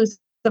no conclusive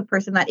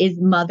person that is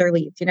Mother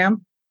Leeds,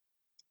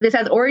 This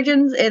has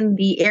origins in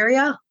the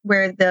area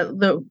where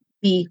the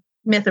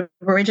myth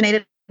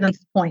originated at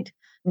this point,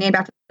 named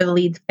after the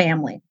Leeds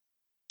family.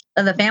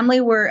 The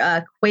family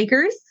were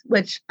Quakers,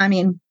 which, I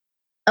mean,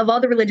 of all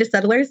the religious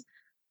settlers,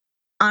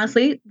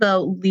 honestly, the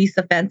least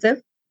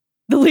offensive.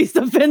 The least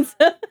offensive?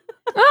 Oh,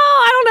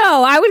 I don't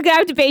know. I would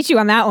debate you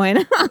on that one.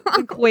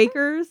 The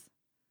Quakers?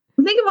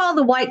 Think of all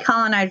the white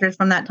colonizers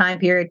from that time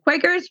period.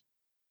 Quakers,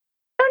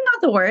 they're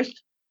not the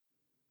worst.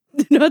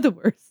 Not the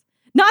worst.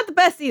 Not the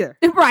best either.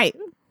 Right.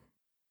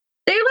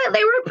 They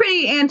were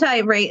pretty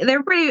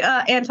they're pretty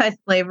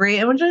anti-slavery,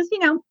 and which is,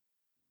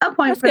 a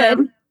point for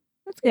them.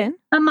 That's good.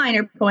 A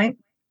minor point.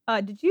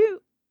 Did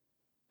you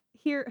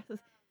hear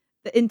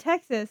in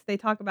Texas they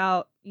talk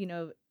about,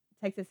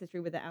 Texas history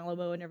with the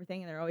Alamo and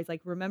everything, and they're always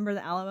like, remember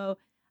the Alamo?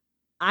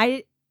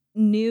 I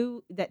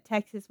knew that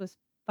Texas was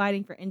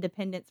fighting for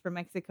independence from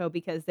Mexico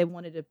because they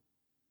wanted to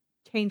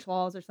change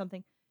laws or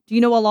something. Do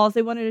you know what laws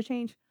they wanted to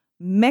change?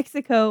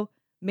 Mexico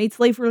made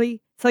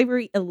slavery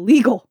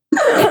illegal.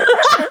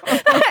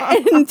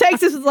 And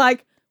Texas was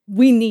like,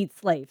 we need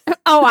slaves.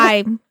 Oh,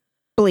 I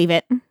believe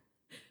it.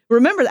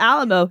 Remember the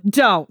Alamo?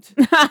 Don't.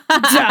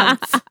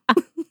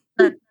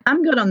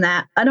 I'm good on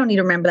that. I don't need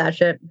to remember that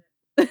shit.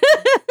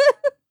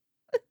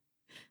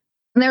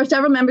 And there were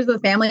several members of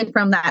the family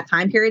from that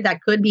time period that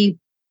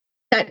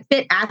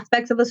fit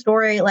aspects of the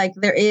story. Like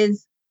there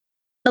is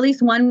at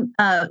least one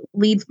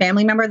Leeds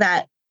family member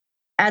that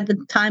at the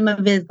time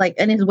of his,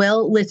 in his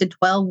will, listed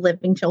 12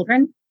 living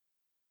children.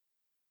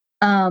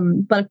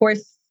 But of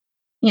course,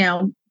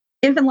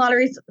 infant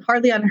lottery is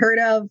hardly unheard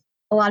of.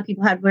 A lot of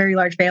people had very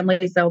large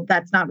families, so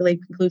that's not really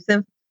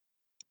conclusive.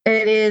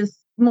 It is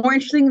more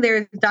interesting.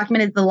 There's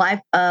documented the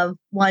life of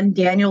one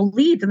Daniel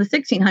Leeds in the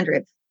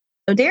 1600s.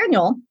 So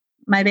Daniel,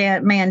 my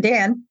man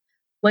Dan,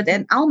 was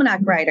an almanac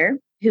writer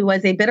who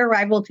was a bitter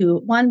rival to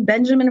one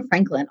Benjamin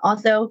Franklin.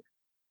 Also,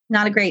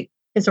 not a great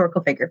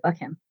historical figure. Fuck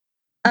him.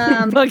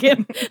 Fuck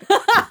him.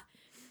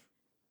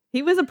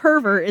 He was a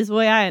pervert, is the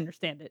way I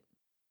understand it.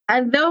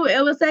 Though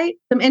it will say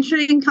some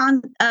interesting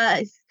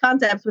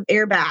concepts with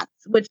air baths,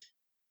 which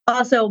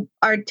also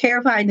are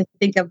terrifying to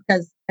think of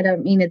because I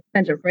don't mean it's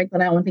Benjamin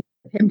Franklin. I don't think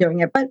of him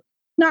doing it, but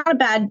not a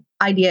bad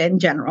idea in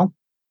general.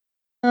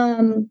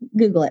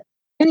 Google it.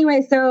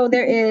 Anyway, so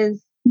there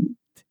is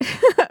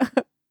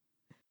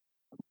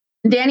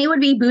Danny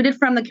would be booted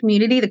from the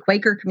community, the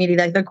Quaker community,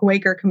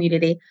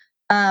 because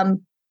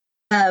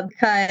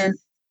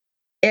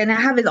and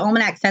have his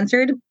almanac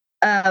censored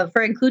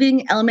for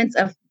including elements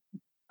of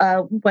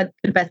what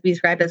could best be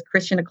described as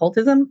Christian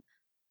occultism.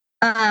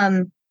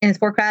 in his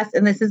forecast,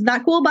 and this is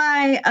not cool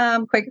by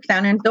Quaker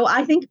standards, though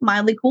I think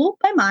mildly cool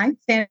by my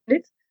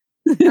standards.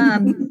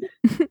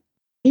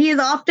 He is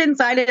often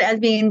cited as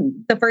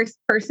being the first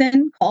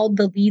person called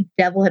the Leeds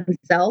devil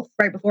himself,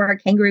 right before a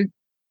kangaroo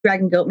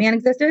dragon goat man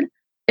existed.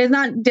 It's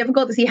not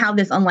difficult to see how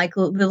this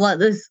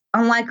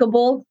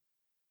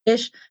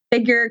unlikable-ish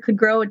figure could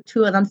grow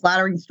to an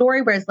unflattering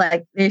story, where it's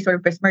like they sort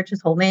of besmirch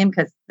his whole name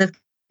because this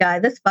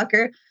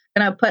fucker,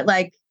 gonna put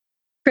like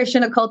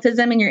Christian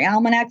occultism in your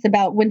almanacs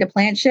about when to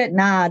plant shit.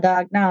 Nah,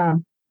 dog, nah.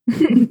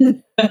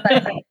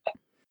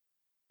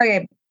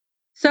 Okay.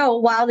 So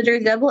while the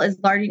Jersey Devil is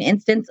largely an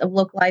instance of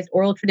localized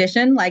oral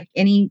tradition, like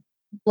any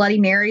Bloody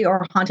Mary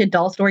or haunted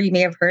doll story you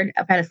may have heard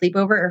of, had a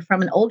sleepover, or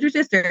from an older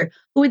sister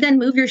who would then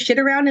move your shit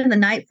around in the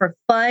night for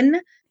fun.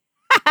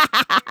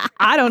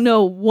 I don't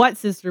know what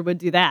sister would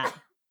do that.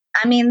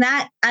 I mean,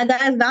 that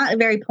is not a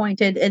very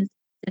pointed and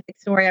specific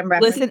story I'm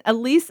referencing. Listen, at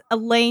least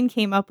Elaine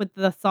came up with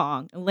the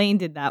song. Elaine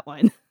did that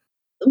one.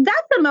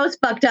 That's the most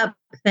fucked up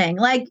thing.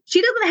 Like,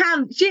 she doesn't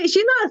have, she's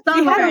not a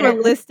songwriter. She had a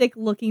realistic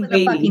looking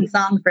baby. A fucking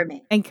song for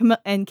me.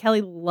 And Kelly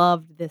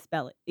loved this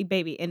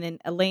baby. And then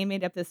Elaine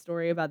made up this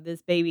story about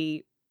this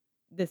baby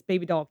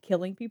doll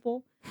killing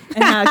people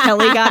and how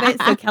Kelly got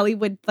it. So Kelly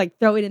would like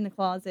throw it in the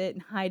closet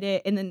and hide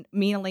it. And then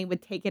me and Elaine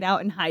would take it out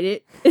and hide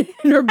it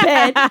in her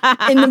bed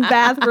in the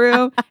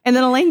bathroom. And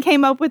then Elaine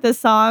came up with a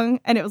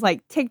song, and it was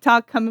like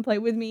TikTok, come and play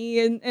with me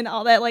and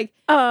all that, like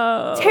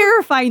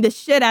terrifying the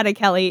shit out of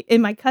Kelly.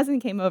 And my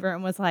cousin came over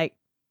and was like,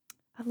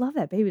 I love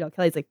that baby doll.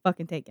 Kelly's like,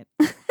 fucking take it.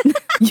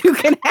 You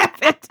can have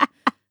it.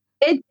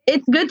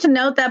 It's good to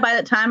note that by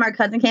the time our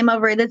cousin came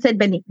over, this had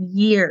been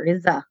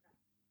years.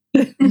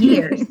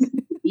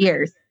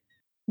 Years.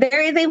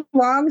 There is a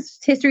long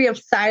history of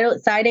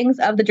sightings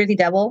of the Jersey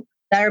Devil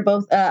that are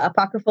both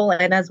apocryphal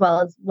and as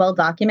well as well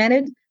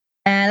documented,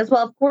 and as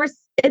well, of course,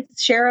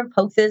 its share of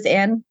hoaxes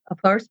and, of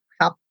course,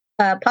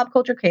 pop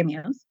culture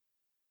cameos.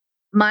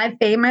 My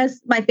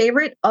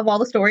favorite of all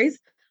the stories,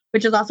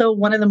 which is also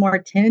one of the more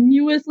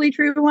tenuously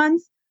true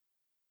ones,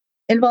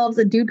 involves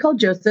a dude called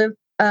Joseph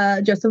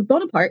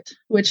Bonaparte,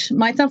 which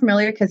might sound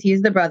familiar because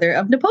he's the brother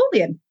of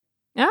Napoleon.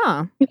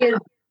 Oh.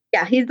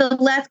 He's the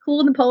less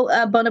cool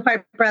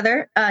Bonaparte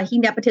brother. He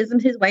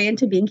nepotismed his way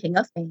into being king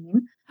of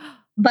Spain.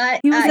 But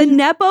he was a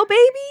Nepo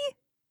baby?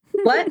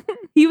 What?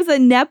 He was a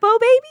Nepo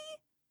baby?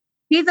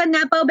 He's a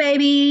Nepo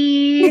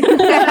baby.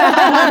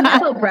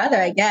 Nepo brother,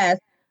 I guess.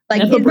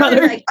 Like Nepo his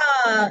brother. Like,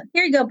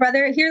 here you go,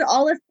 brother. Here's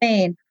all of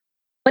Spain.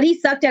 But he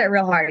sucked at it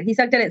real hard. He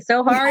sucked at it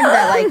so hard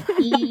that like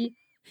he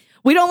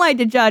we don't like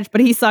to judge,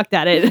 but he sucked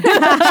at it.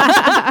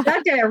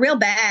 Sucked at it real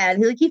bad.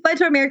 He fled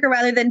to America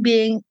rather than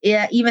being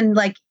even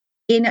like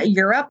in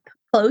Europe,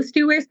 close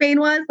to where Spain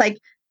was. Like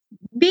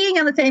being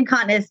on the same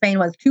continent as Spain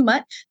was too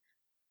much.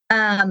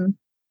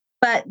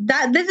 But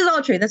this is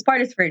all true. This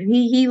part is true.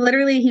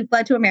 He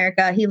fled to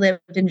America. He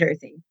lived in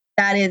Jersey.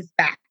 That is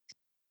fact.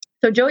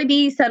 So Joey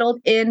B settled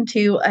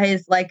into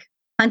his like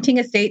hunting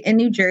estate in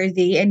New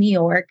Jersey and New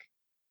York.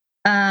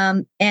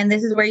 And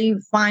this is where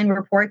you find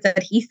reports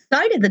that he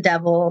sighted the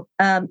devil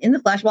in the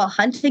flesh while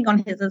hunting on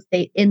his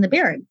estate in the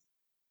Barrens.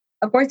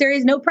 Of course, there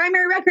is no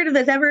primary record of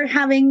this ever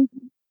having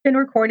been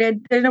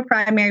recorded. There's no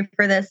primary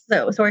for this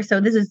source,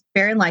 so this is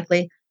very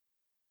unlikely.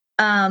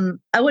 I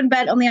wouldn't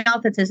bet on the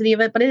authenticity of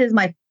it, but it is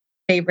my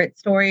favorite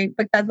story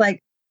because,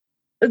 like,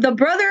 the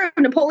brother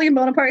of Napoleon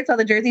Bonaparte saw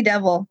the Jersey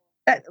Devil.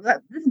 This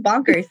is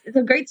bonkers. It's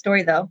a great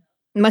story, though.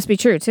 It must be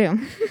true too.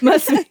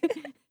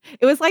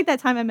 It was like that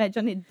time I met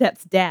Johnny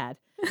Depp's dad.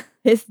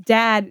 His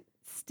dad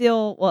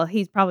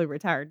he's probably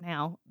retired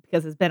now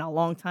because it's been a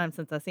long time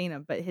since I've seen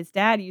him. But his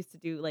dad used to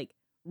do like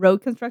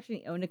road construction.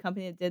 He owned a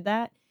company that did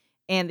that.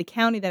 And the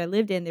county that I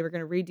lived in, they were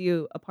going to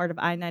redo a part of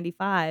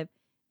I-95.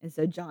 And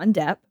so John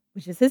Depp,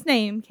 which is his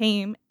name,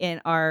 came and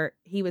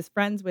he was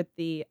friends with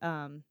the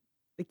county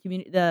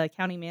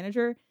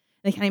manager.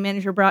 And the county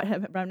manager brought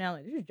him down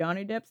like, this is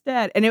Johnny Depp's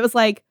dad. And it was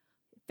like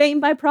fame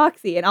by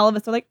proxy. And all of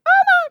us are like,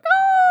 oh my God.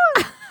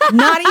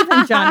 Not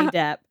even Johnny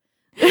Depp.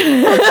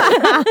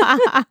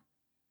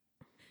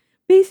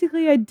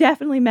 Basically, I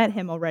definitely met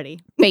him already.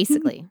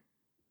 Basically.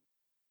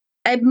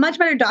 A much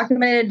better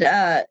documented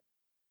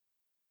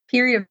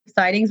period of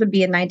sightings would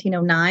be in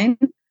 1909,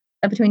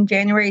 between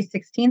January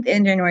 16th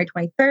and January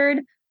 23rd.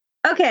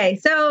 Okay,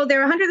 so there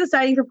were hundreds of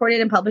sightings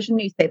reported and published in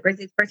newspapers.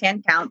 These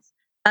firsthand counts.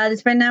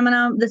 This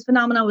phenomenon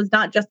was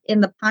not just in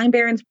the Pine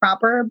Barrens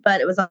proper,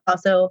 but it was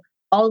also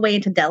all the way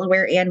into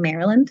Delaware and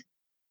Maryland.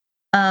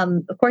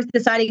 Of course, the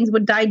sightings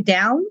would die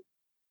down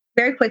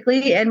very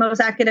quickly, and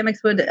most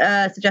academics would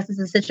suggest this is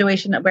a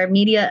situation where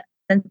media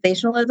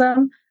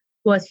sensationalism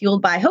was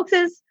fueled by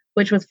hoaxes,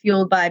 which was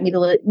fueled by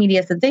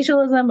media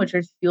sensationalism, which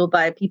was fueled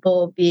by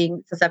people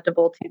being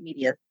susceptible to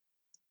media.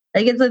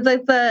 Like it's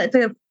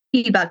a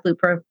feedback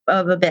loop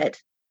of a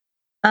bit.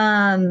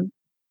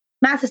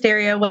 Mass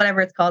hysteria,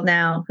 whatever it's called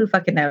now, who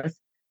fucking knows?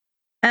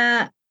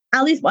 At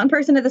least one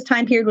person at this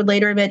time period would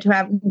later admit to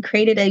have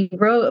created a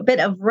bit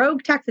of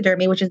rogue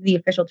taxidermy, which is the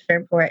official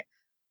term for it,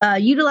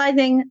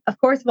 utilizing, of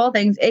course, of all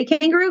things, a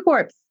kangaroo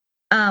corpse.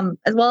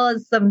 as well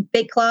as some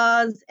fake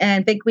claws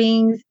and fake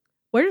wings.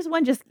 Where does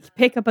one just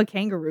pick up a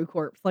kangaroo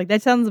corpse? Like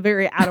that sounds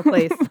very out of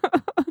place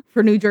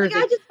for New Jersey.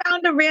 Like, I just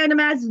found a random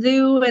ass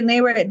zoo and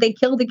they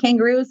killed the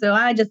kangaroo, so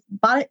I just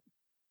bought it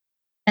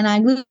and I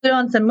glued it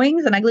on some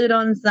wings and I glued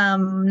on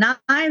some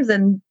knives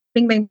and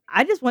bing bing.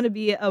 I just want to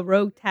be a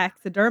rogue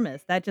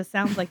taxidermist. That just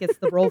sounds like it's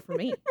the role for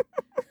me.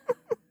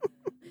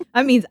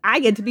 That means I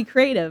get to be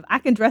creative. I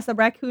can dress a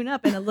raccoon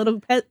up in a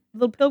little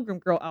pilgrim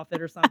girl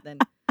outfit or something.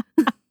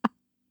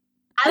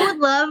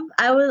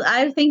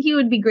 I think you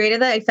would be great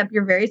at that, except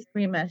you're very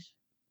squeamish.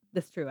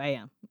 That's true. I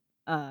am.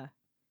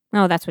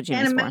 Oh, that's what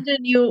Jimmy's And for.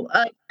 imagine you,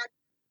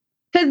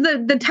 because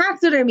the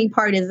taxidermy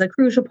part is a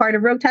crucial part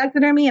of rogue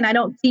taxidermy, and I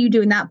don't see you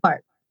doing that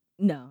part.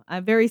 No,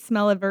 I'm very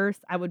smell averse.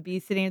 I would be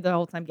sitting there the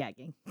whole time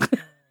gagging.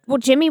 Well,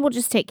 Jimmy will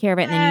just take care of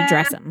it and then you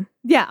dress him.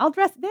 Yeah, I'll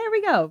dress. There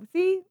we go.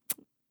 See?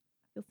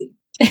 You'll see.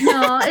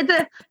 No,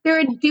 they're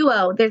a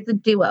duo. There's a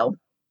duo.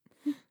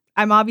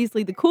 I'm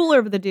obviously the cooler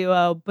of the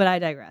duo, but I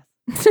digress.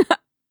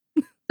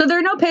 So there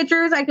are no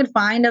pictures I could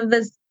find of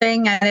this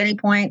thing at any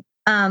point.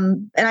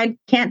 And I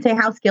can't say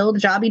how skilled a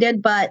job he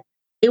did, but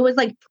it was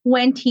like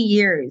 20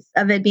 years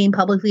of it being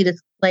publicly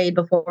displayed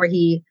before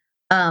he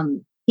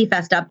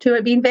fessed up to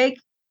it being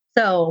fake.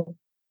 So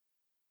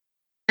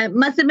it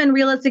must have been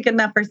realistic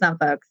enough for some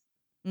folks.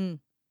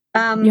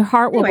 Your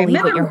heart will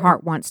believe what your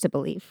heart wants to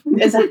believe.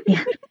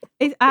 Yeah.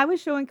 I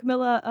was showing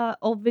Camilla an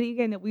old video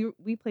game that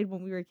we played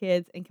when we were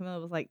kids, and Camilla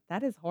was like,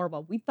 "That is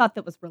horrible. We thought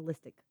that was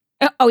realistic."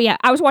 Oh yeah,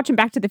 I was watching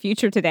Back to the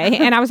Future today,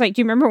 and I was like,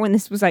 "Do you remember when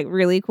this was like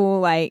really cool?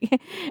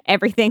 Like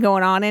everything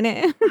going on in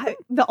it."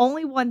 The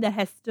only one that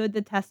has stood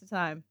the test of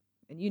time,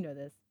 and you know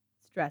this,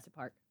 is Jurassic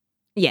Park.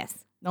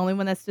 Yes, the only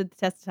one that stood the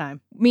test of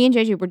time. Me and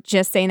JJ were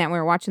just saying that when we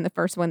were watching the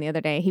first one the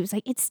other day. He was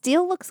like, "It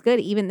still looks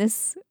good, even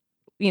this,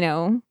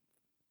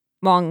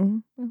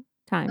 long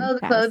time." Oh,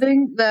 the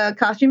clothing, the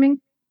costuming,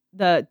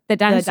 the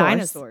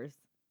dinosaurs.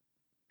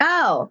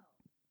 Oh,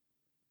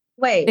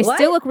 wait, they what?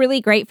 still look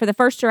really great for the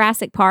first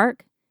Jurassic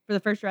Park. For the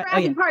first Park.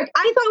 I thought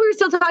we were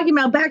still talking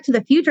about Back to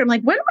the Future. I'm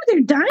like, when were there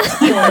dinosaurs?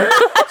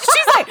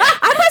 She's like,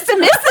 I must have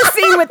missed the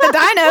scene with the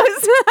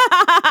dinos.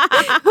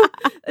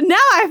 Now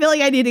I feel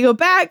like I need to go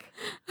back.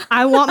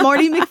 I want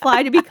Marty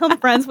McFly to become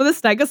friends with a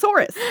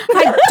Stegosaurus.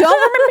 I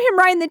don't remember him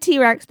riding the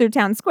T-Rex through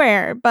town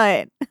square,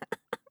 but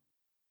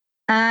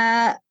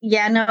yeah,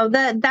 no,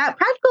 that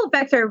practical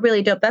effects are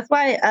really dope. That's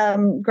why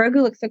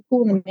Grogu looks so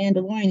cool in The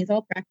Mandalorian. He's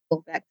all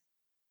practical effects.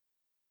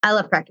 I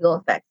love practical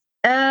effects.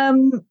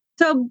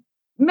 So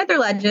myth or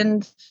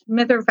legend,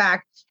 myth or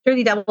fact,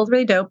 Jersey Devil's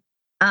really dope.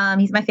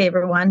 He's my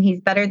favorite one.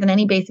 He's better than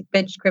any basic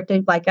bitch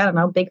cryptid, like, I don't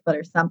know, Bigfoot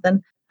or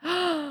something.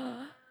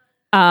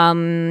 All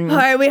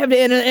right, we have to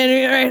end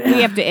it right now.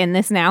 We have to end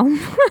this now.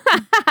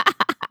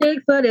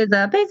 Bigfoot is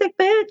a basic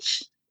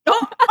bitch.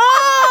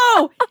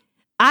 Oh!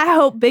 I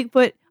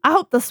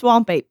hope the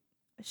swamp ape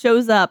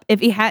shows up if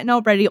he hadn't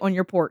already on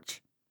your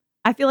porch.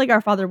 I feel like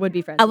our father would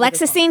be friends.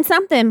 Alexa's seen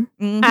something.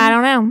 Mm-hmm. I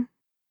don't know.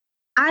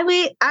 I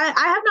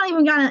have not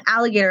even got an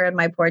alligator on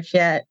my porch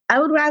yet. I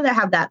would rather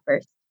have that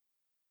first.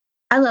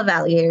 I love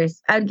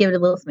alligators. I would give it a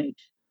little smooch.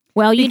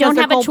 Well, you don't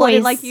have a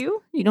choice. Like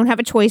you don't have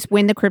a choice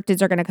when the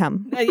cryptids are going to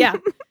come. Yeah.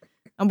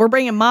 And we're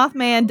bringing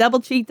Mothman double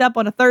cheeked up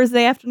on a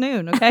Thursday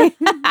afternoon, okay?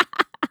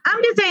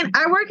 I'm just saying,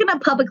 I work in a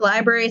public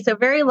library, so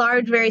very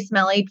large, very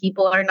smelly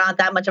people are not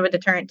that much of a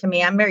deterrent to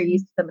me. I'm very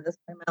used to some of this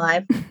in my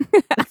life.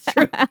 That's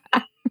true.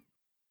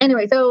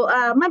 Anyway, so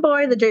my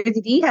boy, the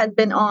Jersey D, has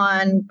been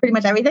on pretty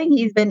much everything.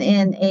 He's been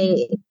in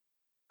a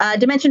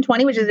Dimension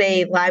 20, which is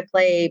a live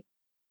play,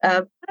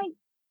 not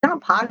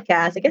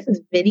podcast, I guess it's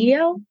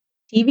video,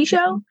 TV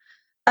show.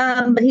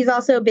 But he's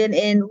also been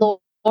in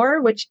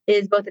Lore, which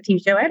is both a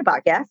TV show and a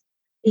podcast.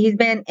 He's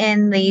been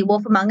in The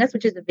Wolf Among Us,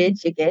 which is a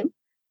video game,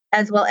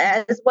 as well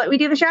as What We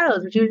Do in the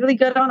Shadows, which he was really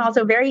good on.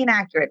 Also very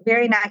inaccurate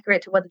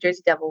to what the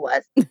Jersey Devil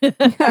was.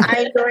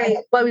 I enjoy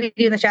What We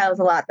Do in the Shadows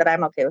a lot, that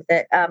I'm okay with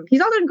it.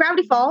 He's also in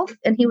Gravity Falls,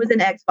 and he was in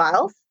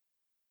X-Files.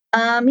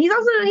 He's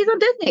on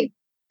Disney.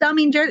 So, I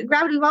mean,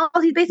 Gravity Falls,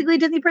 he's basically a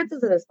Disney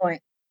princess at this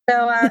point.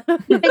 So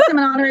it makes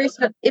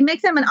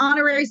him an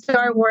honorary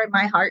Star Wars in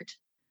my heart.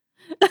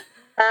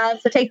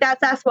 So take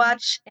that,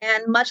 Sasquatch,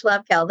 and much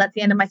love, Kel. That's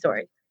the end of my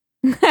story.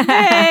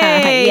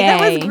 Hey,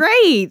 that was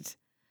great.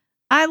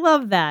 I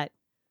love that.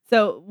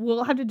 So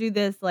we'll have to do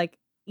this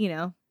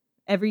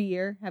every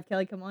year. Have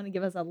Kelly come on and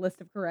give us a list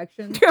of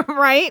corrections.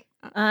 Right?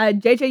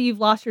 JJ, you've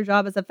lost your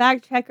job as a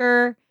fact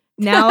checker.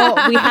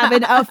 Now we have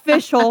an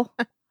official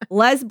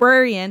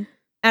librarian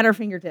at our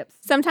fingertips.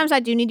 Sometimes I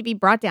do need to be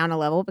brought down a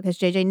level because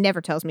JJ never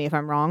tells me if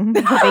I'm wrong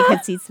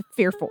because he's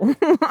fearful.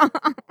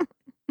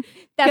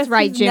 That's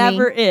right, Jimmy.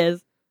 Never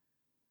is.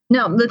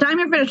 No, the time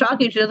you're finished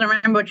talking, she doesn't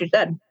remember what you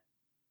said.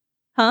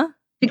 Huh?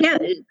 You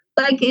can't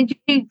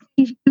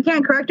you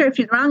can't correct her if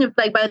she's wrong. If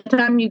by the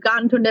time you've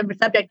gotten to a different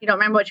subject, you don't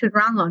remember what she was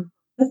wrong on.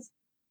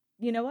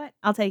 You know what?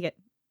 I'll take it.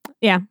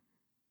 Yeah.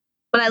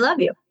 But I love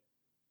you.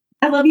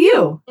 I love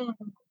you. I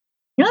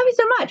love you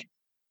so much.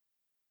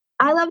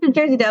 I love the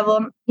Jersey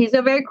Devil. He's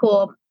so very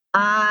cool.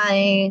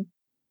 I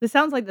This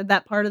sounds like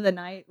that part of the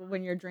night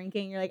when you're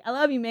drinking. You're like, I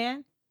love you,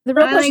 man. The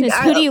real question is,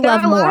 who do you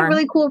love there are a lot more? of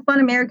really cool, fun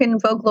American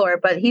folklore,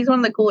 but he's one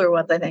of the cooler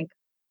ones, I think.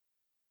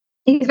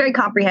 He's very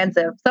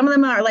comprehensive. Some of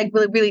them are like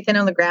really, really thin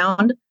on the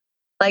ground.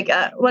 Like,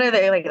 what are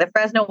they? Like the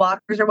Fresno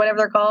Walkers or whatever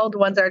they're called. The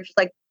ones that are just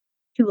like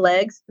 2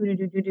 legs. Or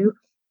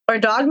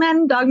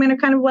dogmen. Dogmen are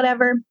kind of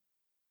whatever.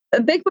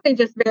 Bigfoot is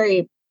just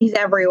he's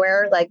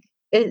everywhere. Like,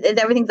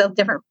 everything's a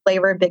different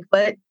flavor of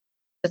Bigfoot.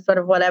 Just sort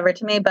of whatever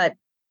to me. But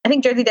I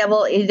think Jersey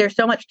Devil, there's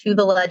so much to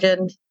the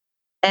legend.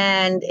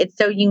 And it's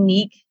so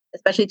unique,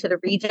 especially to the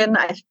region.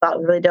 I just thought it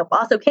was really dope.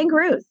 Also,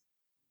 kangaroos.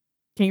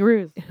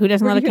 Kangaroos. Who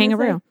doesn't What love were a you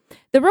gonna kangaroo?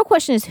 The real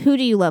question is, who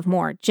do you love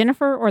more,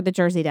 Jennifer or the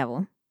Jersey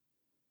Devil?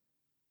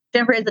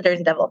 Jennifer is the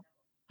Jersey Devil.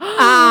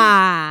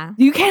 Ah,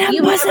 You can't have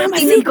You've both never of my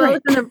seen them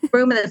secret. both in the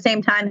room at the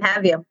same time,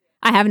 have you?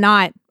 I have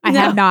not. I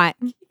have not.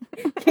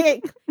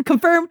 Can't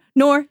confirm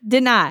nor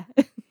deny.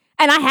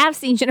 And I have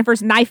seen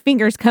Jennifer's knife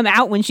fingers come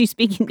out when she's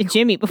speaking to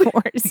Jimmy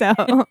before. So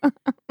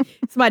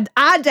It's my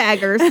eye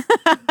daggers.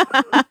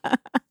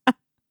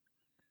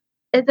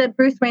 It's a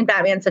Bruce Wayne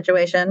Batman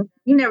situation.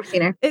 You've never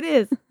seen her. It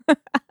is.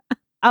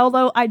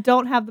 Although I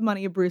don't have the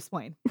money of Bruce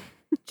Wayne.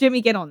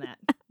 Jimmy, get on that.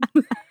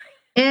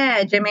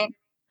 Yeah, Jimmy.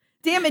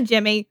 Damn it,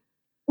 Jimmy.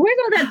 Where's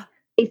all that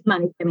space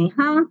money, Jimmy?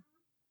 Huh?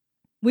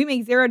 We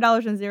make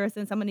 $0.00.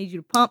 I'm gonna need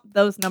you to pump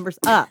those numbers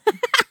up.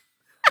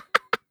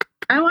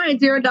 I wanted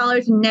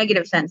 $0 in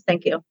negative cents.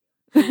 Thank you.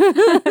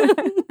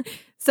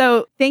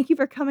 So thank you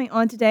for coming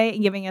on today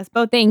and giving us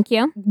both thank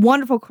you.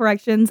 wonderful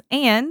corrections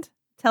and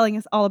telling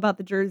us all about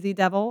the Jersey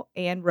Devil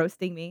and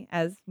roasting me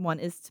as one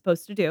is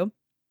supposed to do.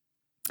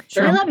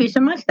 Sure. I love you so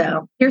much,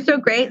 though. You're so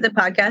great. The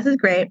podcast is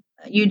great.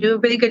 You do a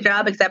really good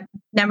job, except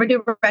never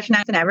do a Russian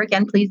accent ever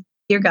again, please.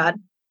 Dear God.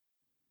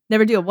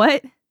 Never do a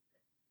what?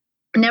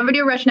 Never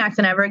do a Russian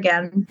accent ever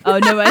again. Oh,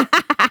 no way.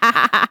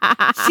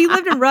 She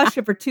lived in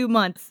Russia for 2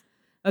 months.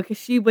 Okay,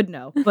 she would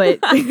know, but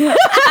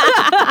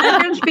I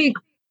can speak.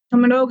 I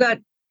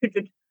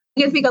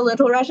can speak a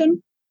little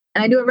Russian,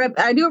 and I do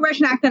a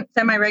Russian accent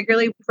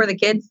semi-regularly for the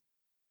kids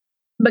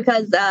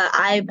because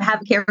I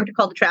have a character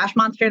called the Trash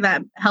Monster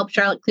that helps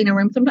Charlotte clean her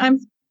room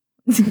sometimes,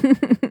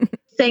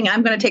 saying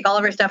I'm going to take all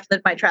of her stuff to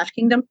my trash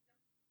kingdom.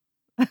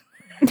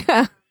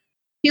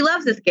 She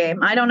loves this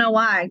game. I don't know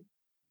why.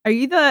 Are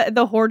you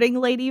the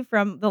hoarding lady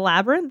from the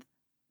Labyrinth?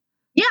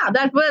 Yeah,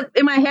 that's what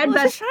in my head. Oh,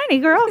 That's shiny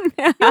girl. You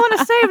want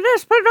to save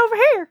this? Put it over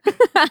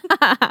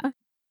here.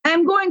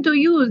 I'm going to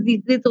use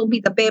this little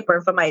bit of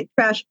paper for my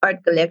trash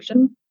art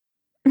collection.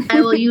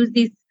 I will use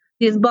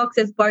these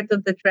boxes as part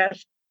of the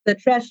trash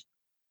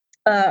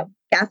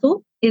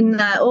castle.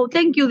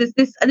 Thank you.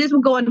 This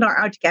will go in our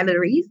art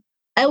galleries.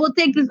 I will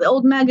take this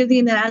old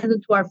magazine and add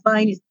it to our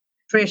finest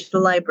trash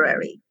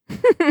library.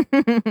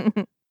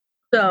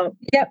 So,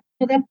 yep,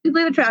 that's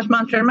basically the Trash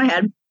Monster in my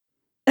head.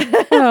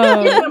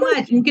 Thank you so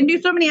much. You can do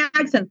so many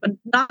accents, but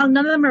none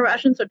of them are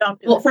Russian, so don't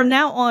do Well, it. from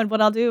now on,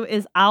 what I'll do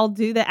is I'll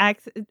do the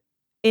accent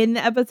in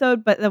the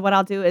episode, but then what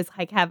I'll do is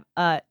like have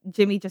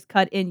Jimmy just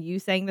cut in you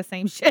saying the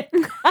same shit.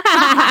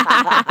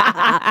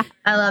 I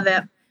love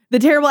it. The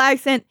terrible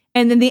accent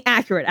and then the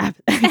accurate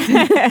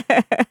accent.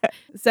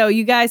 So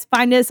you guys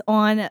find us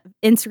on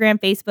Instagram,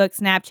 Facebook,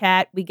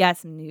 Snapchat. We got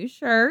some new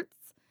shirts.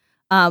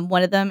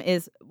 One of them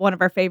is one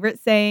of our favorite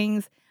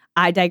sayings.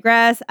 I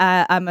digress.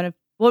 I'm going to,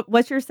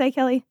 what's your say,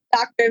 Kelly?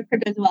 Doctor of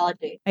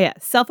Cryptozoology. Oh, yeah.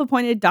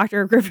 Self-appointed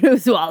Doctor of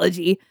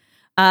Cryptozoology.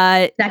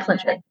 Excellent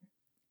shit.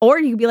 Or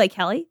you can be like,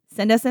 Kelly,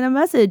 send us in a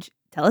message.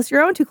 Tell us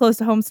your own too close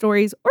to home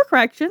stories or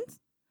corrections.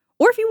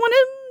 Or if you want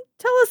to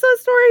tell us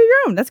a story of your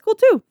own, that's cool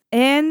too.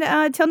 And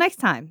until next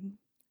time,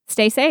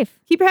 stay safe.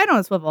 keep your head on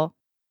a swivel.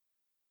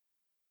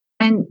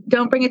 And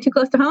don't bring it too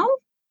close to home.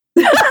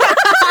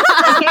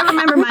 I can't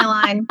remember my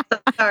line.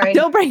 Sorry.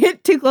 Don't bring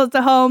it too close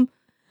to home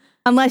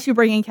unless you're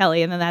bringing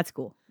Kelly, and then that's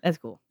cool. That's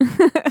cool.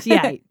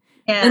 Yeah.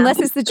 Yeah. Unless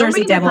it's the Don't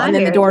Jersey bring Devil, it and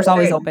then the behind door's here.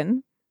 always Great.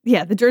 open.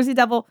 Yeah, the Jersey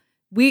Devil.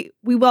 We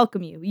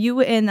welcome you.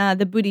 You and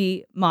the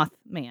booty moth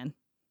man.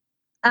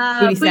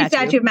 Booty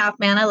statue of Mouth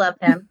Man. I love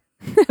him.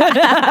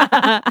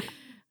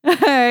 All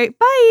right.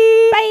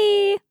 Bye.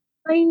 Bye.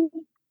 Bye.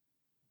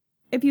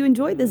 If you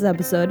enjoyed this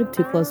episode of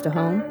Too Close to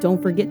Home,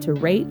 don't forget to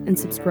rate and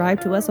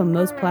subscribe to us on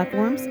most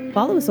platforms.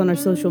 Follow us on our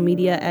social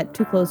media at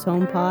Too Close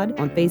Home Pod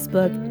on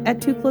Facebook, at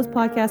Too Close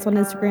Podcast on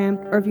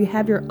Instagram, or if you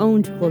have your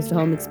own Too Close to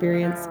Home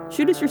experience,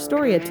 shoot us your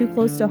story at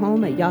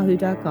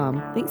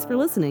tooclosetohome@yahoo.com. Thanks for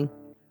listening.